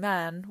back manly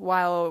men"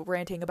 while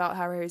ranting about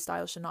how Harry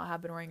Styles should not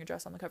have been wearing a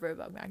dress on the cover of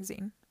Vogue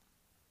magazine.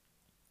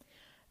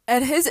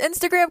 And his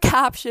Instagram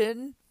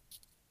caption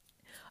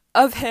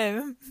of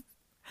him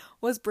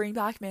was "Bring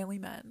back manly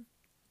men."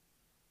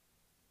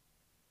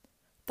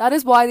 That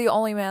is why the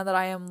only man that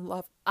I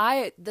am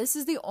this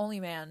is the only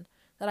man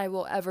that I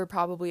will ever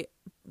probably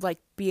like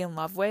be in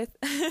love with.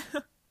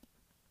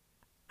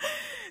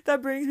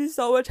 That brings me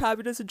so much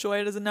happiness and joy.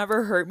 It has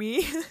never hurt me.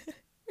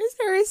 It's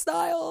Harry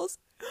Styles.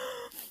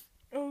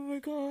 Oh my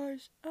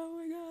gosh.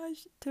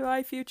 To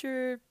my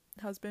future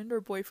husband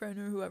or boyfriend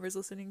or whoever's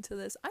listening to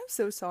this, I'm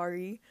so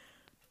sorry.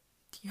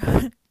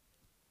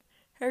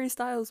 Harry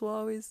Styles will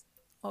always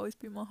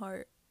be in my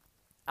heart.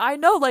 I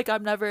know, like,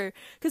 I'm never,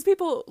 because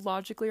people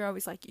logically are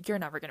always like, you're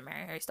never gonna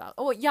marry Harry Styles.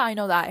 Oh yeah, I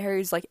know that.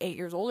 Harry's like 8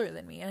 years older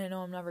than me, and I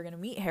know I'm never gonna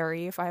meet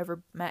Harry. If I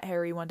ever met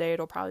Harry one day,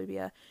 it'll probably be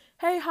a,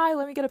 hey, hi,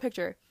 let me get a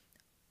picture.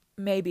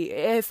 Maybe,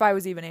 if I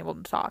was even able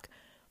to talk.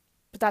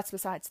 But that's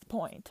besides the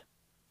point.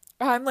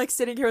 I'm like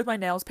sitting here with my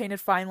nails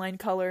painted fine line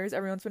colors.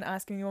 Everyone's been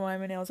asking me why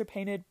my nails are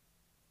painted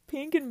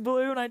pink and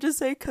blue, and I just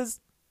say because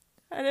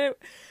I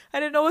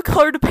didn't know what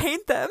color to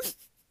paint them.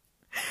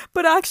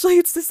 But actually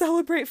it's to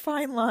celebrate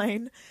Fine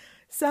Line.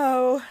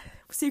 So,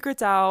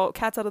 secret's out,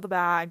 cat's out of the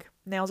bag.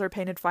 Nails are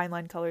painted fine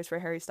line colors for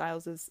Harry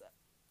Styles'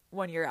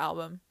 1-year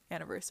album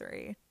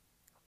anniversary.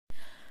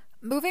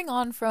 Moving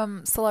on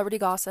from celebrity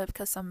gossip,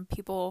 because some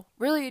people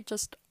really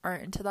just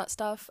aren't into that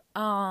stuff.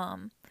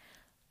 I'm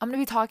going to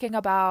be talking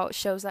about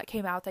shows that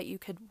came out that you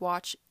could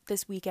watch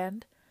this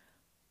weekend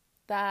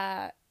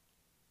that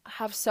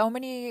have so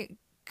many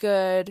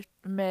good,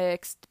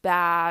 mixed,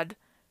 bad.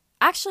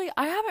 Actually,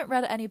 I haven't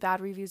read any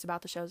bad reviews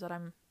about the shows that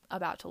I'm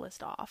about to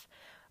list off.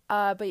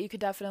 But you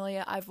could definitely,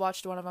 I've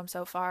watched one of them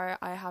so far.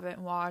 I haven't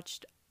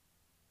watched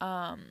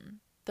the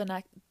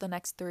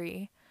next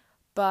 3,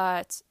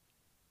 but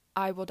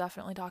I will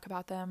definitely talk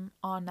about them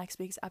on next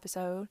week's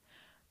episode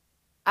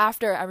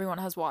after everyone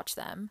has watched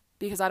them,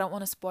 because I don't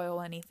want to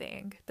spoil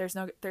anything. There's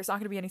not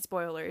going to be any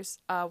spoilers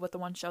with the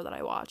one show that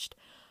I watched.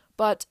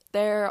 But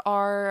there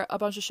are a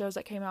bunch of shows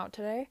that came out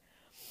today.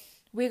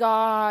 We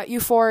got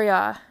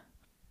Euphoria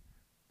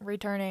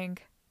returning.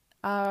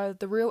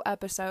 The Rue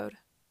episode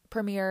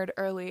premiered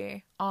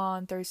early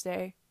on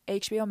Thursday. For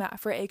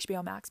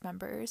HBO Max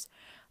members.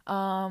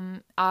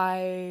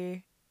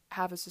 I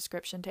have a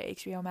subscription to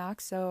HBO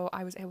Max, so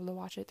I was able to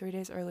watch it 3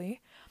 days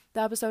early.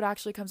 The episode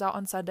actually comes out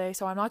on Sunday,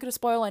 so I'm not going to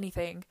spoil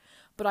anything,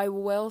 but I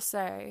will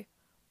say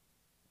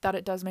that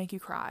it does make you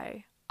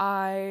cry.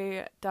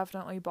 I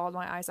definitely bawled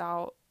my eyes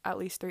out at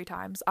least 3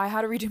 times. I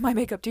had to redo my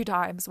makeup 2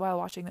 times while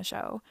watching the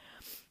show,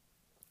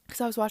 because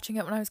I was watching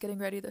it when I was getting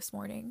ready this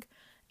morning,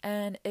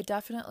 and it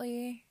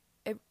definitely,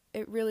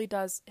 it really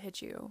does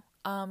hit you.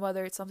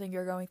 Whether it's something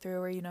you're going through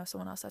or you know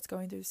someone else that's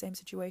going through the same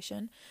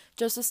situation.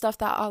 Just the stuff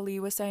that Ali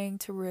was saying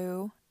to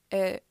Rue,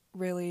 it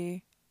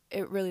really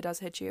does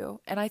hit you.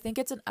 And I think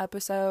it's an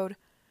episode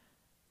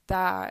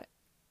that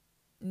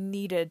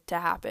needed to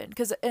happen,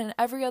 because in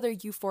every other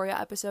Euphoria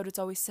episode it's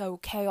always so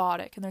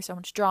chaotic and there's so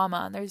much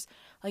drama, and there's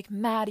like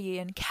Maddie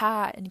and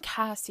Kat and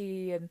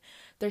Cassie, and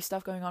there's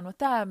stuff going on with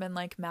them, and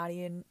like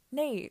Maddie and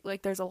Nate,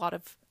 like there's a lot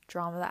of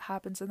drama that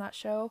happens in that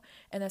show,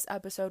 and this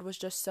episode was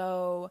just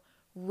so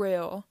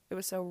real. It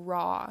was so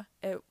raw.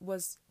 It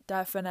was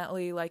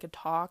definitely like a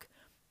talk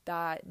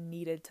that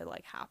needed to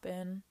like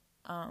happen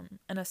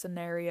in a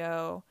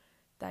scenario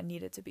that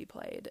needed to be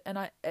played.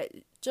 And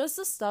just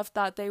the stuff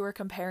that they were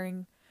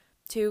comparing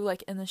to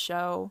like in the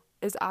show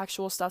is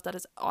actual stuff that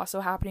is also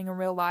happening in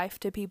real life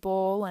to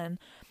people, and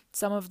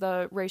some of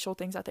the racial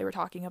things that they were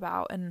talking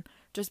about and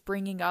just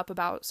bringing up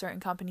about certain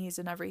companies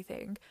and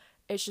everything.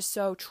 It's just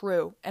so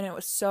true, and it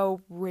was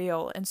so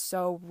real and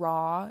so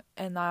raw,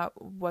 and that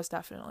was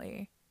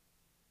definitely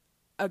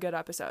a good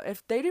episode.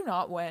 If they do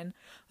not win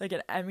like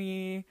an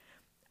Emmy,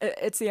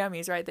 it's the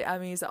Emmys, right? The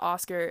Emmys, the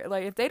Oscar,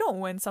 like if they don't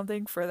win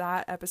something for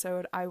that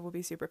episode, I will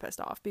be super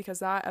pissed off, because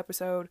that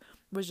episode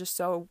was just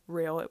so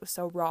real. It was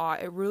so raw.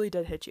 It really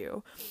did hit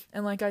you.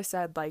 And like I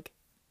said, like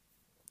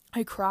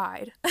I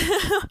cried.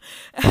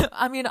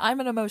 I mean, I'm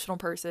an emotional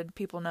person.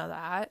 People know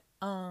that.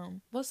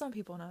 Well, some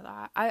people know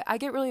that. I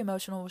get really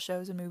emotional with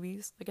shows and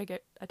movies. Like, I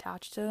get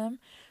attached to them.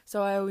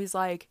 So I always,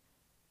 like,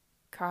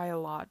 cry a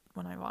lot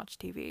when I watch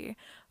TV.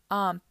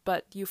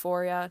 But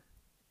Euphoria,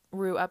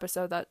 Rue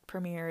episode that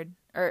premiered,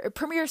 or it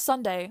premieres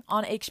Sunday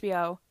on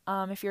HBO.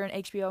 If you're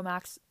an HBO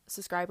Max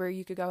subscriber,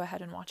 you could go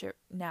ahead and watch it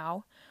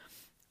now.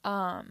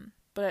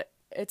 But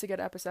it's a good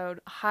episode.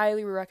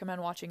 Highly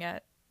recommend watching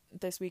it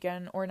this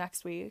weekend or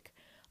next week.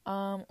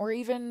 Or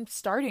even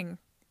starting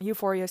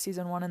Euphoria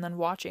season 1 and then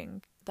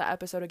watching the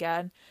episode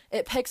again.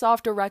 It picks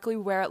off directly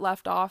where it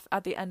left off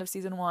at the end of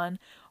season 1,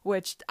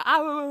 which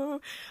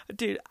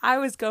dude, I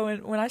was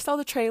going, when I saw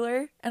the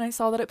trailer and I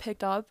saw that it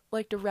picked up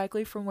like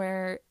directly from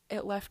where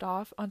it left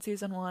off on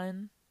season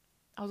 1,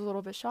 I was a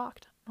little bit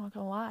shocked, I'm not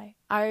gonna lie.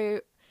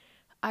 I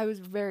was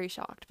very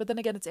shocked, but then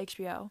again, it's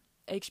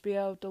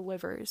HBO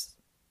delivers.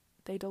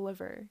 They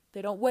deliver.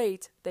 They don't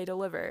wait, they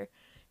deliver.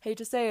 Hate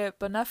to say it,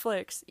 but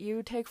Netflix,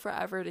 you take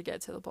forever to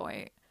get to the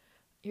point.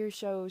 Your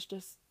shows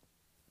just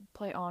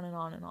play on and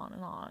on and on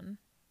and on.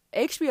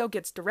 HBO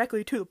gets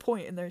directly to the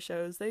point in their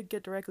shows. They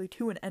get directly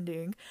to an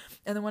ending.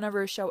 And then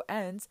whenever a show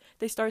ends,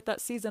 they start that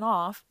season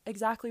off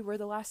exactly where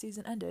the last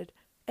season ended.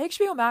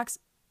 HBO Max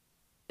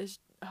is...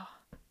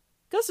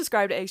 Go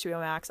subscribe to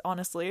HBO Max,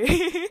 honestly.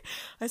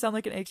 I sound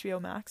like an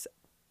HBO Max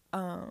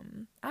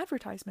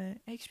advertisement.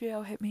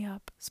 HBO, hit me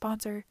up.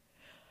 Sponsor.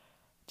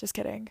 Just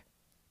kidding.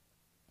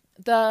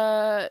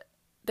 There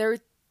were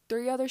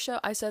 3 other shows.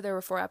 I said there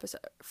were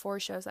 4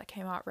 shows that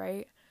came out,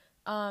 right?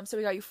 So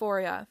we got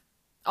Euphoria.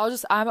 I'll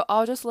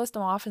just list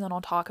them off and then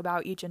I'll talk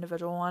about each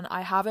individual one.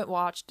 I haven't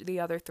watched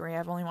the other 3.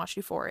 I've only watched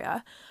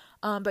Euphoria.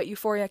 But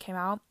Euphoria came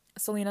out.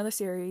 Selena the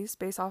series,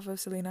 based off of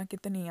Selena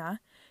Quintanilla,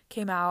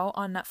 came out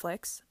on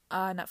Netflix.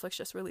 Netflix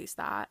just released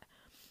that.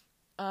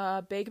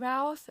 Big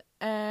Mouth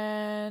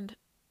and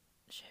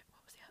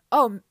what was the other?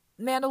 Oh,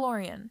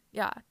 Mandalorian.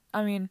 Yeah.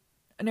 I mean,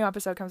 a new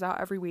episode comes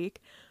out every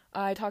week.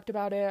 I talked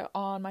about it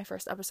on my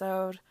first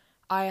episode.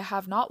 I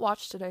have not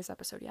watched today's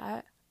episode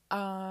yet.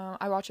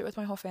 I watch it with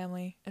my whole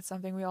family. It's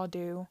something we all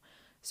do.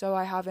 So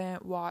I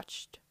haven't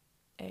watched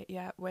it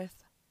yet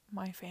with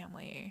my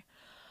family.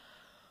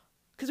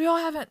 because we all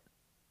haven't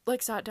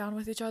like sat down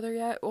with each other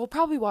yet. We'll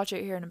probably watch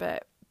it here in a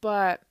bit.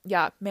 But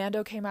yeah,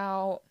 Mando came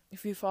out.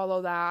 If you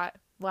follow that,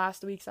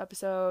 last week's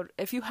episode.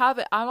 If you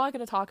haven't, I'm not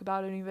going to talk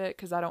about any of it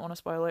because I don't want to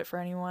spoil it for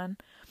anyone.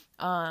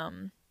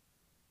 Because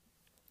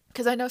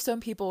I know some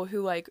people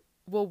who like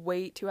will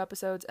wait 2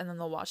 episodes and then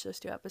they'll watch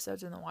those 2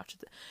 episodes and then watch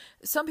it.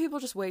 Some people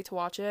just wait to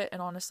watch it,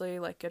 and honestly,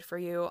 like, good for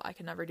you. I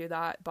can never do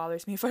that. It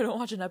bothers me if I don't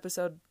watch an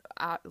episode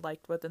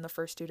like within the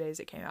first 2 days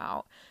it came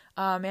out.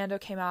 Mando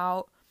came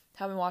out.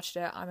 Haven't watched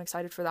it. I'm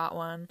excited for that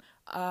one.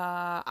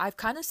 I've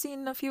kind of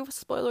seen a few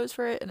spoilers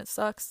for it, and it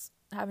sucks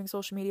having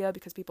social media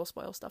because people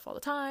spoil stuff all the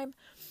time.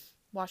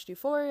 Watched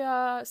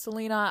Euphoria.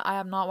 Selena, I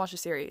have not watched the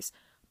series,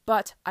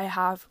 but I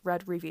have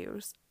read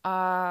reviews.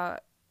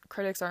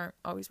 Critics aren't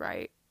always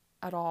right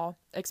at all,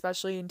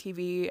 especially in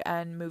TV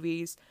and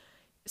movies.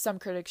 Some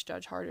critics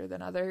judge harder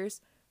than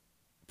others.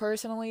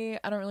 Personally,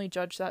 I don't really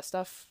judge that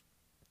stuff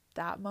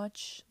that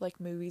much.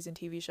 Like movies and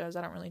TV shows,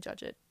 I don't really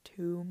judge it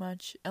too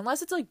much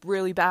unless it's like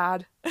really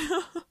bad.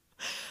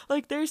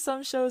 Like there's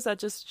some shows that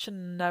just should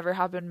never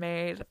have been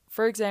made.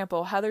 For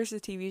example, Heathers, the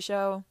TV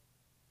show,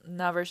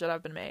 never should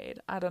have been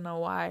made. I don't know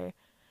why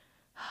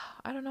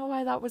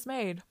that was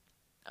made.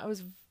 That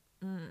was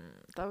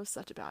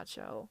such a bad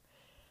show.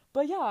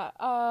 But yeah,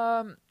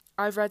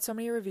 I've read so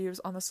many reviews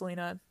on the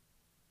Selena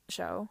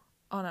show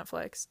on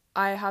Netflix.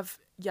 I have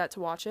yet to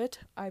watch it.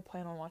 I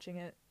plan on watching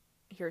it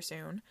here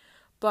soon.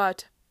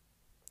 But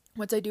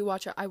once I do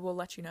watch it, I will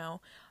let you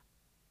know.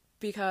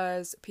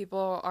 Because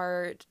people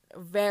are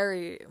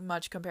very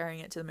much comparing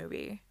it to the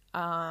movie.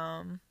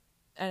 And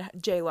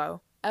J-Lo.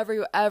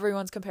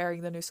 Everyone's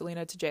comparing the new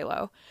Selena to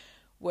J-Lo.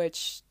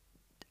 Which,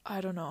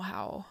 I don't know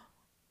how.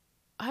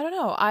 I don't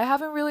know.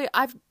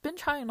 I've been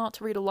trying not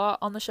to read a lot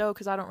on the show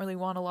because I don't really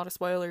want a lot of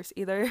spoilers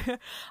either.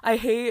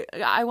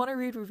 I want to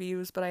read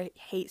reviews, but I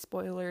hate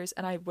spoilers,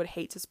 and I would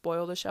hate to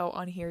spoil the show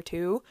on here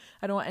too.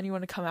 I don't want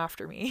anyone to come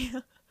after me.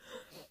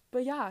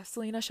 But yeah,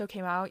 Selena show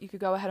came out. You could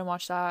go ahead and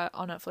watch that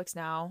on Netflix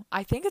now.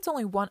 I think it's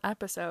only 1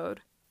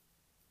 episode,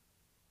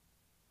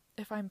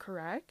 if I'm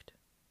correct.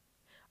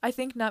 I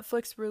think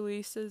Netflix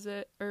releases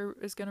it, or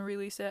is going to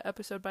release it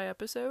episode by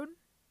episode,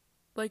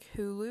 like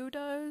Hulu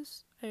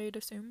does, I'd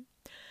assume.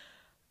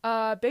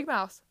 Big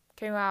Mouth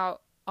came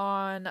out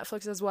on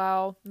Netflix as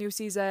well. New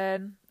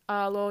season.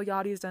 Lil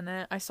Yachty's in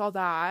it. I saw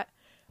that.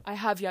 I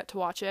have yet to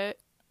watch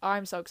it.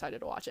 I'm so excited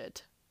to watch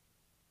it.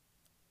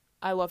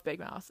 I love Big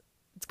Mouth.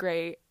 It's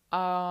great.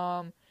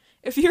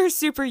 If you're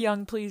super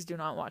young, please do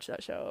not watch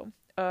that show.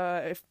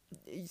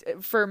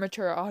 For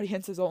mature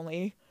audiences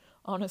only,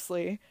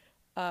 honestly.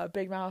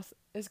 Big Mouth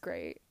is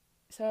great.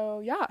 So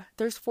yeah,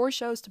 there's 4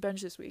 shows to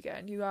binge this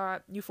weekend. You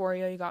got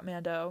Euphoria, you got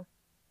Mando,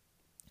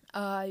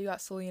 you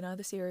got Selena,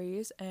 the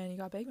series, and you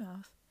got Big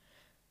Mouth.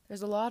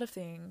 There's a lot of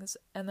things.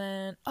 And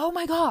then, oh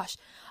my gosh,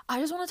 I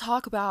just want to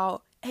talk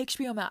about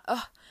HBO Max.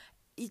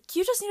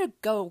 You just need to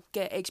go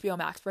get HBO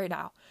Max right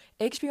now.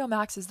 HBO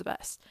Max is the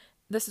best.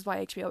 This is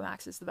why HBO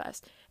Max is the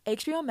best.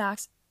 HBO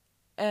Max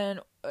and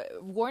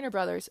Warner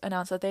Brothers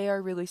announced that they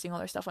are releasing all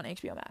their stuff on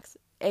HBO Max.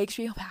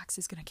 HBO Max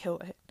is going to kill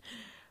it.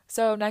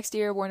 So next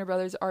year, Warner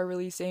Brothers are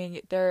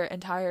releasing their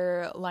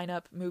entire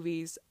lineup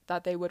movies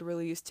that they would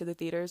release to the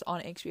theaters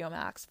on HBO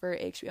Max for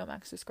HBO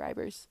Max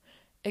subscribers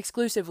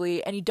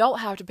exclusively, and you don't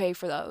have to pay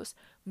for those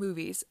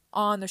movies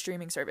on the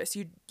streaming service.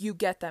 You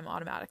get them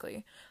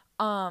automatically.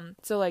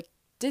 So like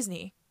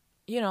Disney,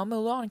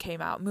 Mulan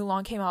came out.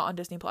 Mulan came out on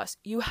Disney Plus.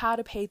 You had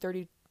to pay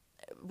 $32?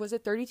 It was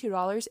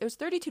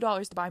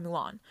 $32 to buy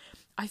Mulan.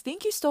 I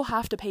think you still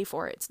have to pay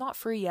for it. It's not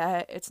free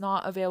yet. It's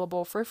not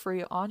available for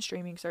free on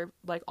streaming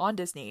like on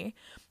Disney.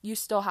 You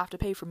still have to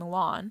pay for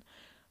Mulan,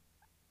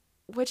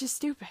 which is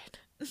stupid.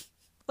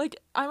 Like,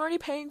 I'm already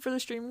paying for the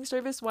streaming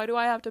service. Why do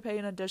I have to pay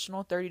an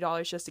additional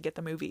 $30 just to get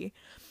the movie?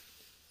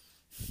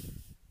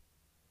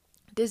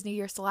 Disney,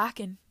 you're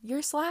slacking.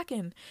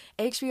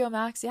 HBO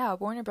Max, yeah,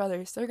 Warner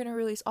Brothers, they're gonna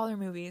release all their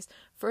movies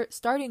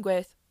starting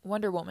with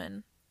Wonder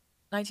Woman,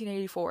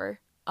 1984,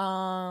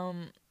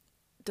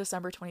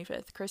 December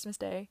 25th, Christmas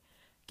Day,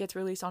 gets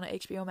released on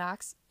HBO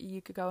Max.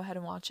 You could go ahead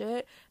and watch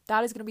it.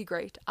 That is gonna be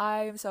great.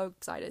 I am so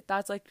excited.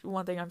 That's like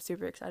one thing I'm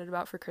super excited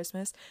about for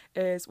Christmas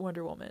is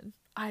Wonder Woman.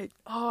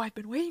 I've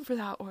been waiting for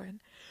that one.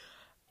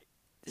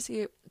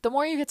 See, the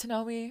more you get to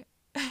know me,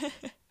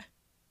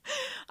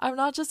 I'm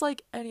not just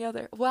like any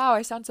other. Wow,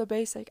 I sound so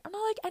basic. I'm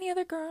not like any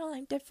other girl.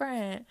 I'm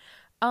different.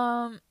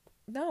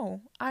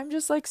 No, I'm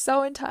just like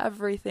so into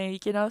everything.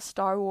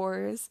 Star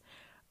Wars.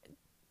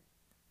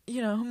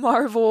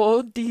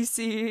 Marvel,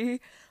 DC,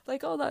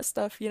 like all that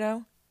stuff.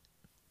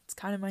 It's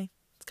kind of my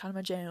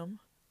jam.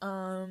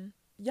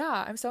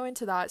 Yeah, I'm so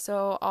into that.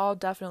 So I'll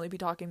definitely be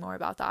talking more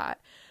about that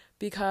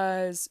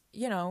because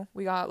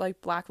we got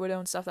like Black Widow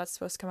and stuff that's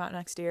supposed to come out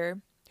next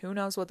year. Who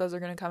knows what those are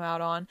going to come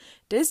out on.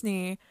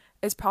 Disney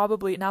is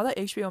probably, now that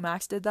HBO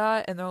Max did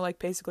that and they're like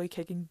basically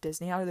kicking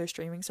Disney out of their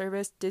streaming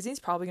service, Disney's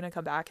probably going to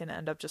come back and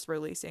end up just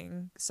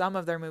releasing some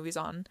of their movies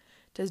on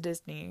to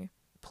Disney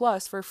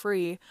Plus for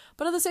free.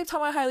 But at the same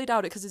time, I highly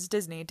doubt it because it's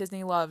Disney.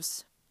 Disney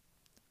loves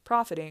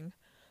profiting.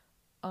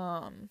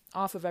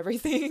 off of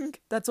everything.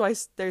 That's why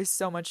there's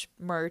so much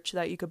merch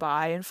that you could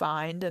buy and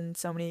find and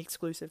so many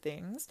exclusive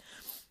things.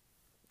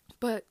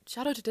 But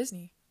shout out to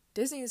Disney.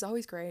 Disney is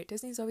always great.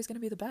 Disney is always going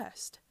to be the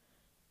best.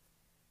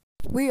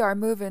 We are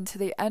moving to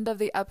the end of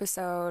the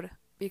episode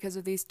because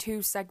of these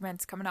 2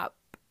 segments coming up.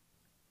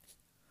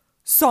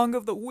 Song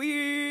of the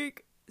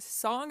week.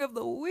 Song of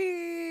the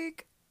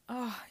week.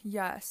 Oh,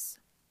 yes.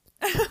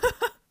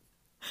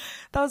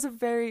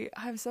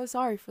 I'm so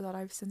sorry for that.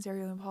 I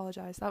sincerely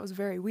apologize. That was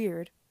very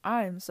weird.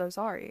 I'm so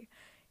sorry.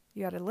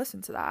 You gotta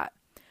listen to that.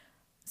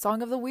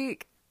 Song of the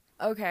week.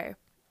 Okay.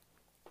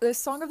 This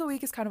song of the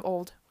week is kind of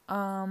old.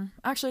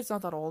 Actually, it's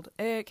not that old.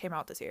 It came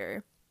out this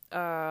year.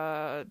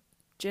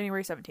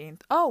 January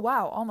 17th. Oh,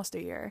 wow. Almost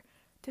a year.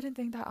 Didn't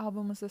think that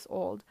album was this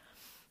old.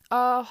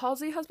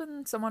 Halsey has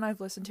been someone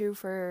I've listened to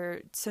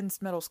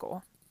since middle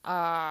school.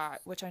 Oh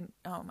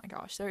my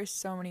gosh, there's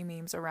so many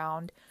memes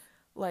around,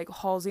 like,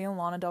 Halsey and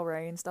Lana Del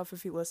Rey and stuff.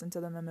 If you listen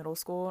to them in middle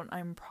school,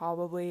 I'm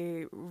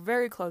probably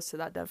very close to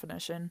that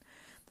definition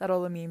that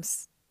all the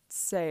memes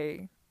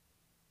say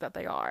that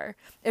they are.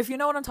 If you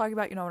know what I'm talking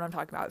about, you know what I'm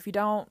talking about. If you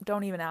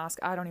don't even ask.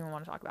 I don't even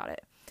want to talk about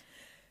it.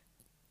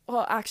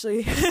 Well,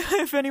 actually,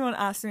 if anyone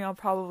asks me, I'll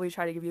probably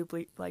try to give you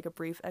a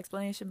brief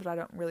explanation, but I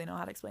don't really know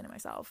how to explain it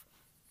myself.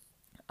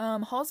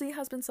 Halsey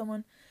has been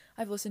someone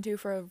I've listened to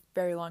for a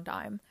very long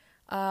time.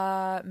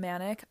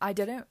 Manic.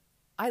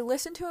 I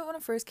listened to it when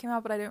it first came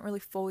out, but I didn't really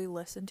fully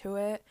listen to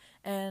it,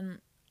 and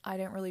I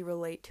didn't really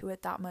relate to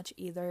it that much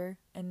either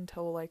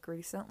until, like,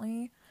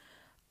 recently.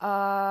 3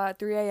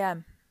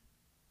 a.m.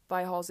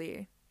 by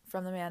Halsey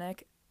from the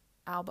Manic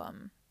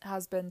album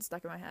has been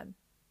stuck in my head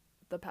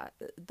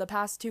the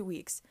past 2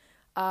 weeks.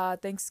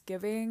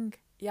 Thanksgiving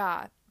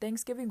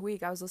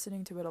week I was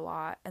listening to it a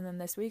lot, and then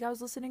this week I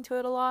was listening to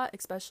it a lot,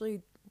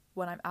 especially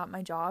when I'm at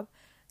my job.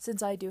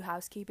 Since I do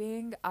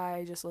housekeeping,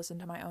 I just listen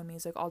to my own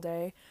music all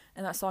day,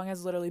 and that song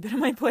has literally been in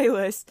my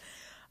playlist.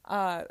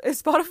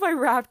 If Spotify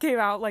Wrapped came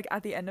out, like,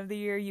 at the end of the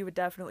year, you would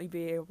definitely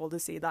be able to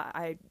see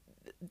that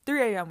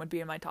 3 a.m. would be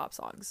in my top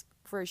songs,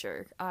 for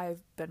sure.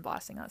 I've been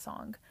blasting that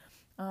song.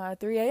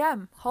 3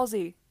 a.m.,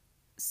 Halsey,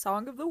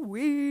 song of the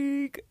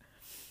week.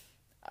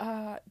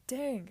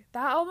 Dang,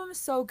 that album is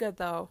so good,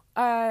 though.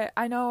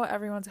 I know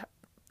everyone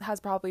has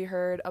probably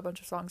heard a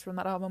bunch of songs from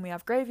that album. We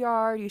have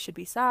Graveyard, You Should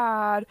Be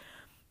Sad,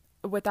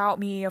 Without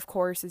Me, of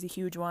course, is a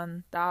huge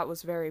one. That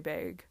was very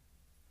big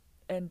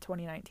in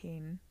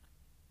 2019.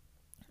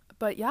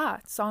 But yeah,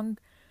 song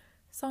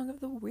of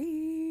the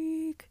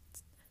week.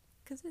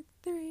 'Cause it's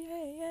 3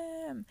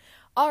 a.m.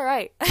 All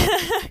right.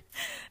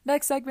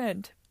 Next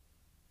segment.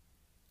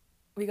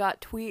 We got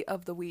tweet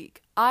of the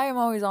week. I am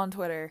always on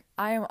Twitter.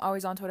 I am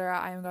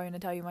going to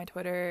tell you my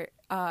Twitter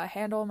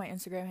handle, my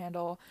Instagram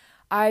handle.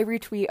 I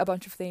retweet a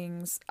bunch of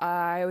things.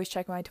 I always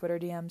check my Twitter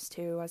DMs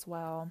too as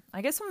well.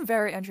 I get some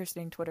very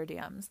interesting Twitter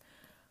DMs.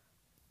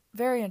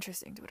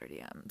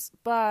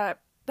 But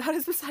that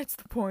is besides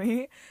the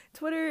point.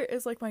 Twitter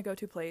is like my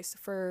go-to place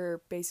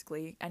for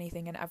basically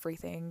anything and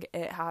everything.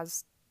 It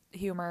has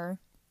humor,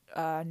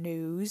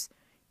 news,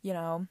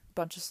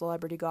 bunch of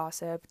celebrity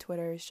gossip.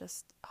 Twitter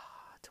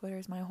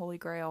is my holy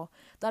grail.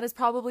 That is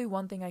probably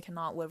one thing I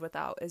cannot live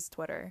without is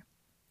Twitter.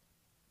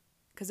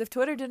 Because if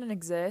Twitter didn't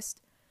exist,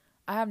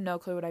 I have no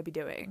clue what I'd be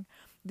doing.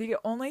 The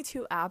only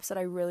 2 apps that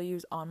I really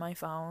use on my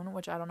phone,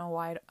 which I don't know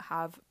why I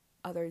have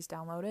others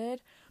downloaded.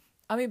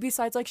 I mean,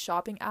 besides like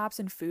shopping apps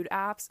and food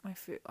apps,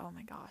 oh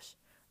my gosh.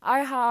 I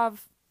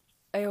have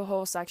a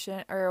whole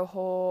section or a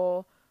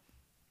whole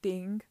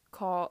thing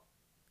called,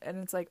 and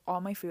it's like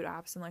all my food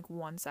apps in like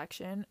one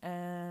section,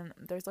 and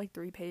there's like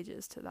 3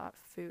 pages to that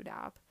food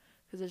app.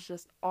 Because it's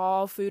just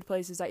all food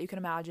places that you can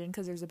imagine,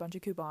 because there's a bunch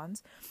of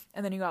coupons.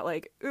 And then you got,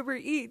 like, Uber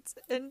Eats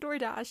and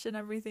DoorDash and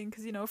everything,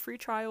 because, free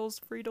trials,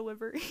 free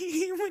delivery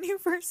when you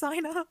first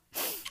sign up.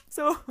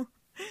 So,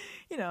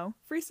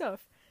 free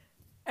stuff.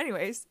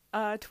 Anyways,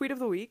 tweet of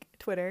the week,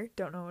 Twitter.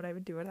 Don't know what I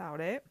would do without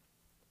it.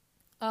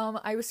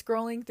 I was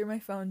scrolling through my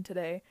phone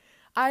today.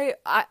 I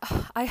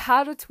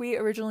had a tweet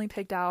originally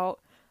picked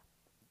out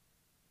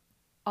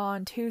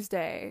on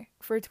Tuesday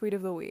for tweet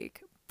of the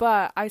week,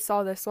 but I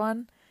saw this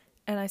one.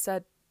 And I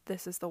said,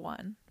 this is the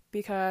one,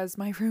 because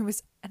my room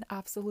is an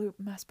absolute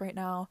mess right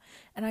now,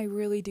 and I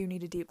really do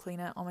need to deep clean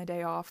it on my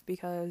day off,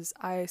 because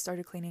I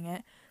started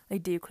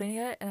deep cleaning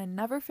it, and I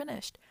never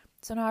finished.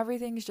 So now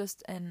everything's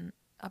just in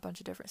a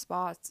bunch of different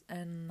spots,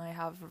 and I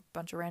have a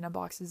bunch of random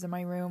boxes in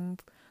my room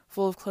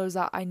full of clothes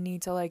that I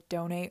need to, like,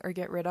 donate or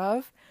get rid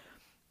of.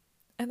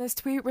 And this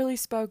tweet really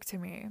spoke to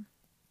me.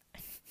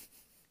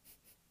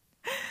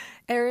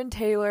 Aaron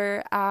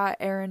Taylor at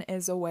Aaron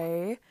Is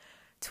Away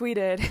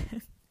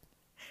tweeted,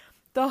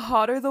 "The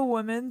hotter the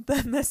woman,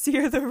 the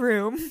messier the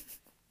room."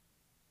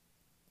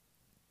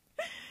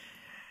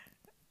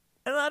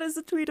 And that is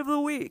the tweet of the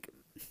week.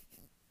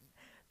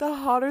 The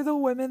hotter the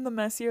woman, the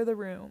messier the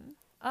room.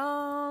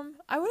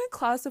 I wouldn't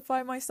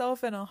classify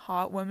myself in a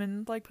hot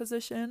woman like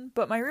position,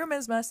 but my room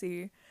is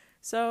messy.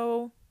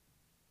 So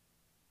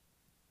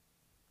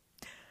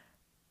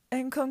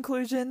in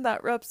conclusion,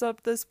 that wraps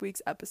up this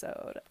week's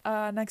episode.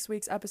 Next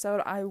week's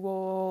episode, I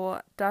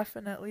will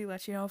definitely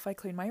let you know if I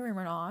clean my room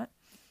or not.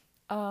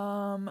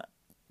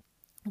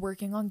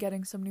 Working on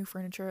getting some new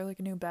furniture, like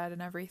a new bed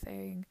and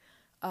everything.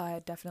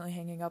 Definitely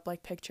hanging up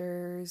like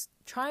pictures.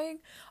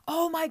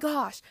 Oh my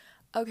gosh.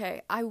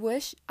 Okay, I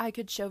wish I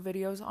could show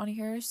videos on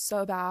here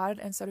so bad.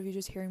 Instead of you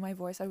just hearing my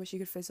voice, I wish you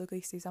could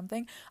physically see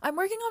something. I'm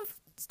working on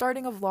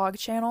starting a vlog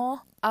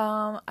channel.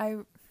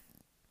 I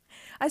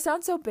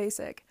sound so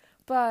basic,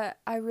 but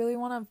I really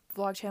want a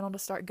vlog channel to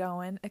start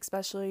going,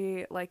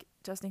 especially like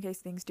just in case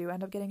things do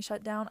end up getting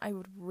shut down. I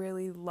would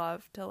really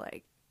love to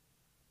like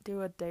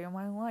do a day of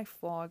my life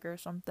vlog or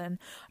something.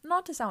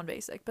 Not to sound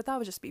basic, but that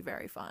would just be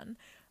very fun.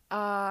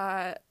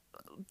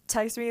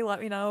 Text me, let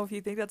me know if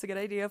you think that's a good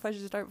idea, if I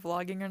should start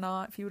vlogging or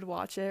not, if you would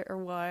watch it or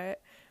what,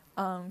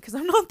 because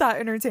I'm not that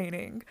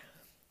entertaining.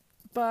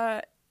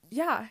 But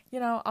yeah,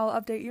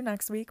 I'll update you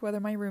next week whether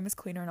my room is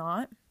clean or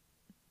not.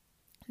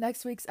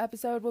 Next week's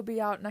episode will be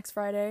out next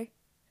Friday.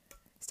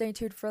 Stay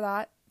tuned for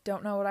that.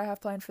 Don't know what I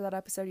have planned for that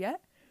episode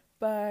yet,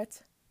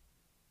 but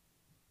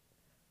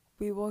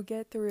we will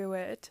get through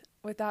it.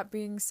 With that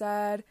being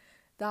said,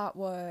 that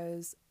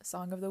was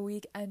Song of the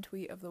Week and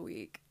Tweet of the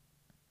Week.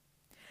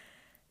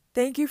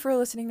 Thank you for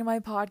listening to my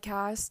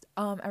podcast.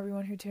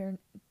 Everyone who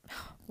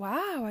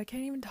wow, I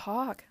can't even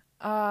talk.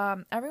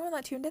 Everyone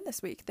that tuned in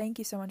this week, thank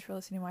you so much for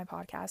listening to my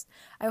podcast.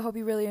 I hope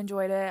you really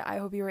enjoyed it. I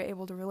hope you were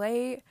able to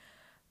relate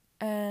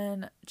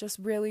and just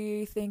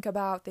really think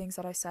about things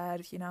that I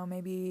said,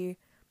 maybe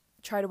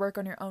try to work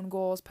on your own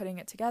goals, putting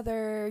it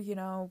together,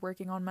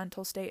 working on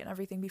mental state and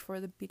everything before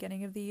the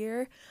beginning of the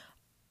year.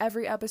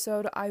 Every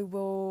episode, I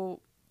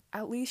will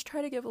at least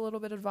try to give a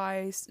little bit of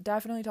advice,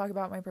 definitely talk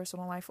about my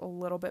personal life a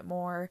little bit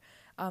more.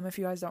 If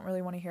you guys don't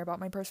really want to hear about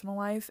my personal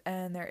life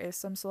and there is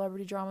some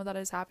celebrity drama that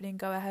is happening,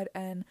 go ahead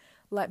and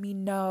let me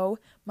know.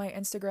 My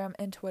Instagram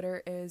and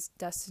Twitter is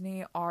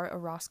Destiny R.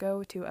 Orozco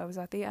with 2 O's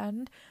at the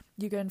end.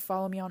 You can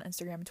follow me on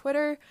Instagram and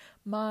Twitter.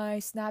 My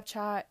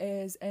Snapchat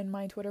is in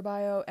my Twitter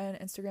bio and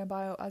Instagram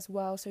bio as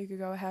well, so you could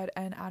go ahead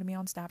and add me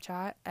on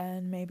Snapchat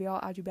and maybe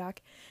I'll add you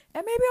back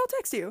and maybe I'll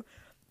text you.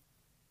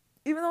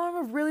 Even though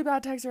I'm a really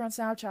bad texter on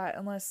Snapchat,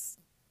 unless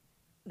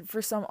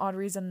for some odd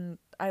reason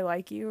I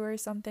like you or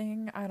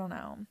something. I don't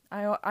know.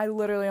 I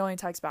literally only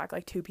text back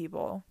like 2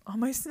 people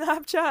on my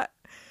Snapchat.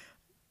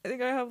 I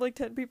think I have like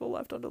 10 people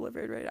left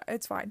undelivered right now.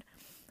 It's fine.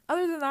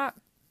 Other than that,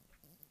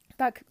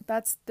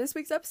 that's this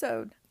week's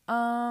episode.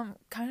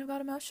 Kind of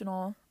got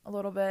emotional a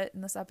little bit in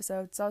this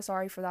episode. So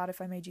sorry for that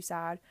if I made you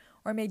sad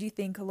or made you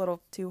think a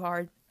little too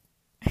hard.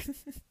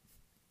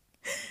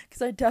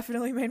 Because I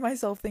definitely made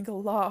myself think a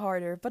lot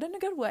harder, but in a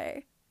good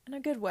way.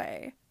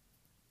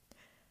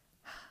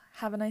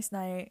 Have a nice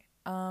night.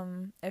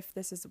 If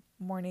this is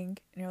morning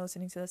and you're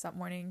listening to this at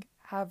morning,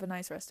 have a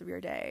nice rest of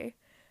your day.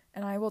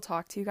 And I will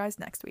talk to you guys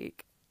next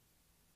week.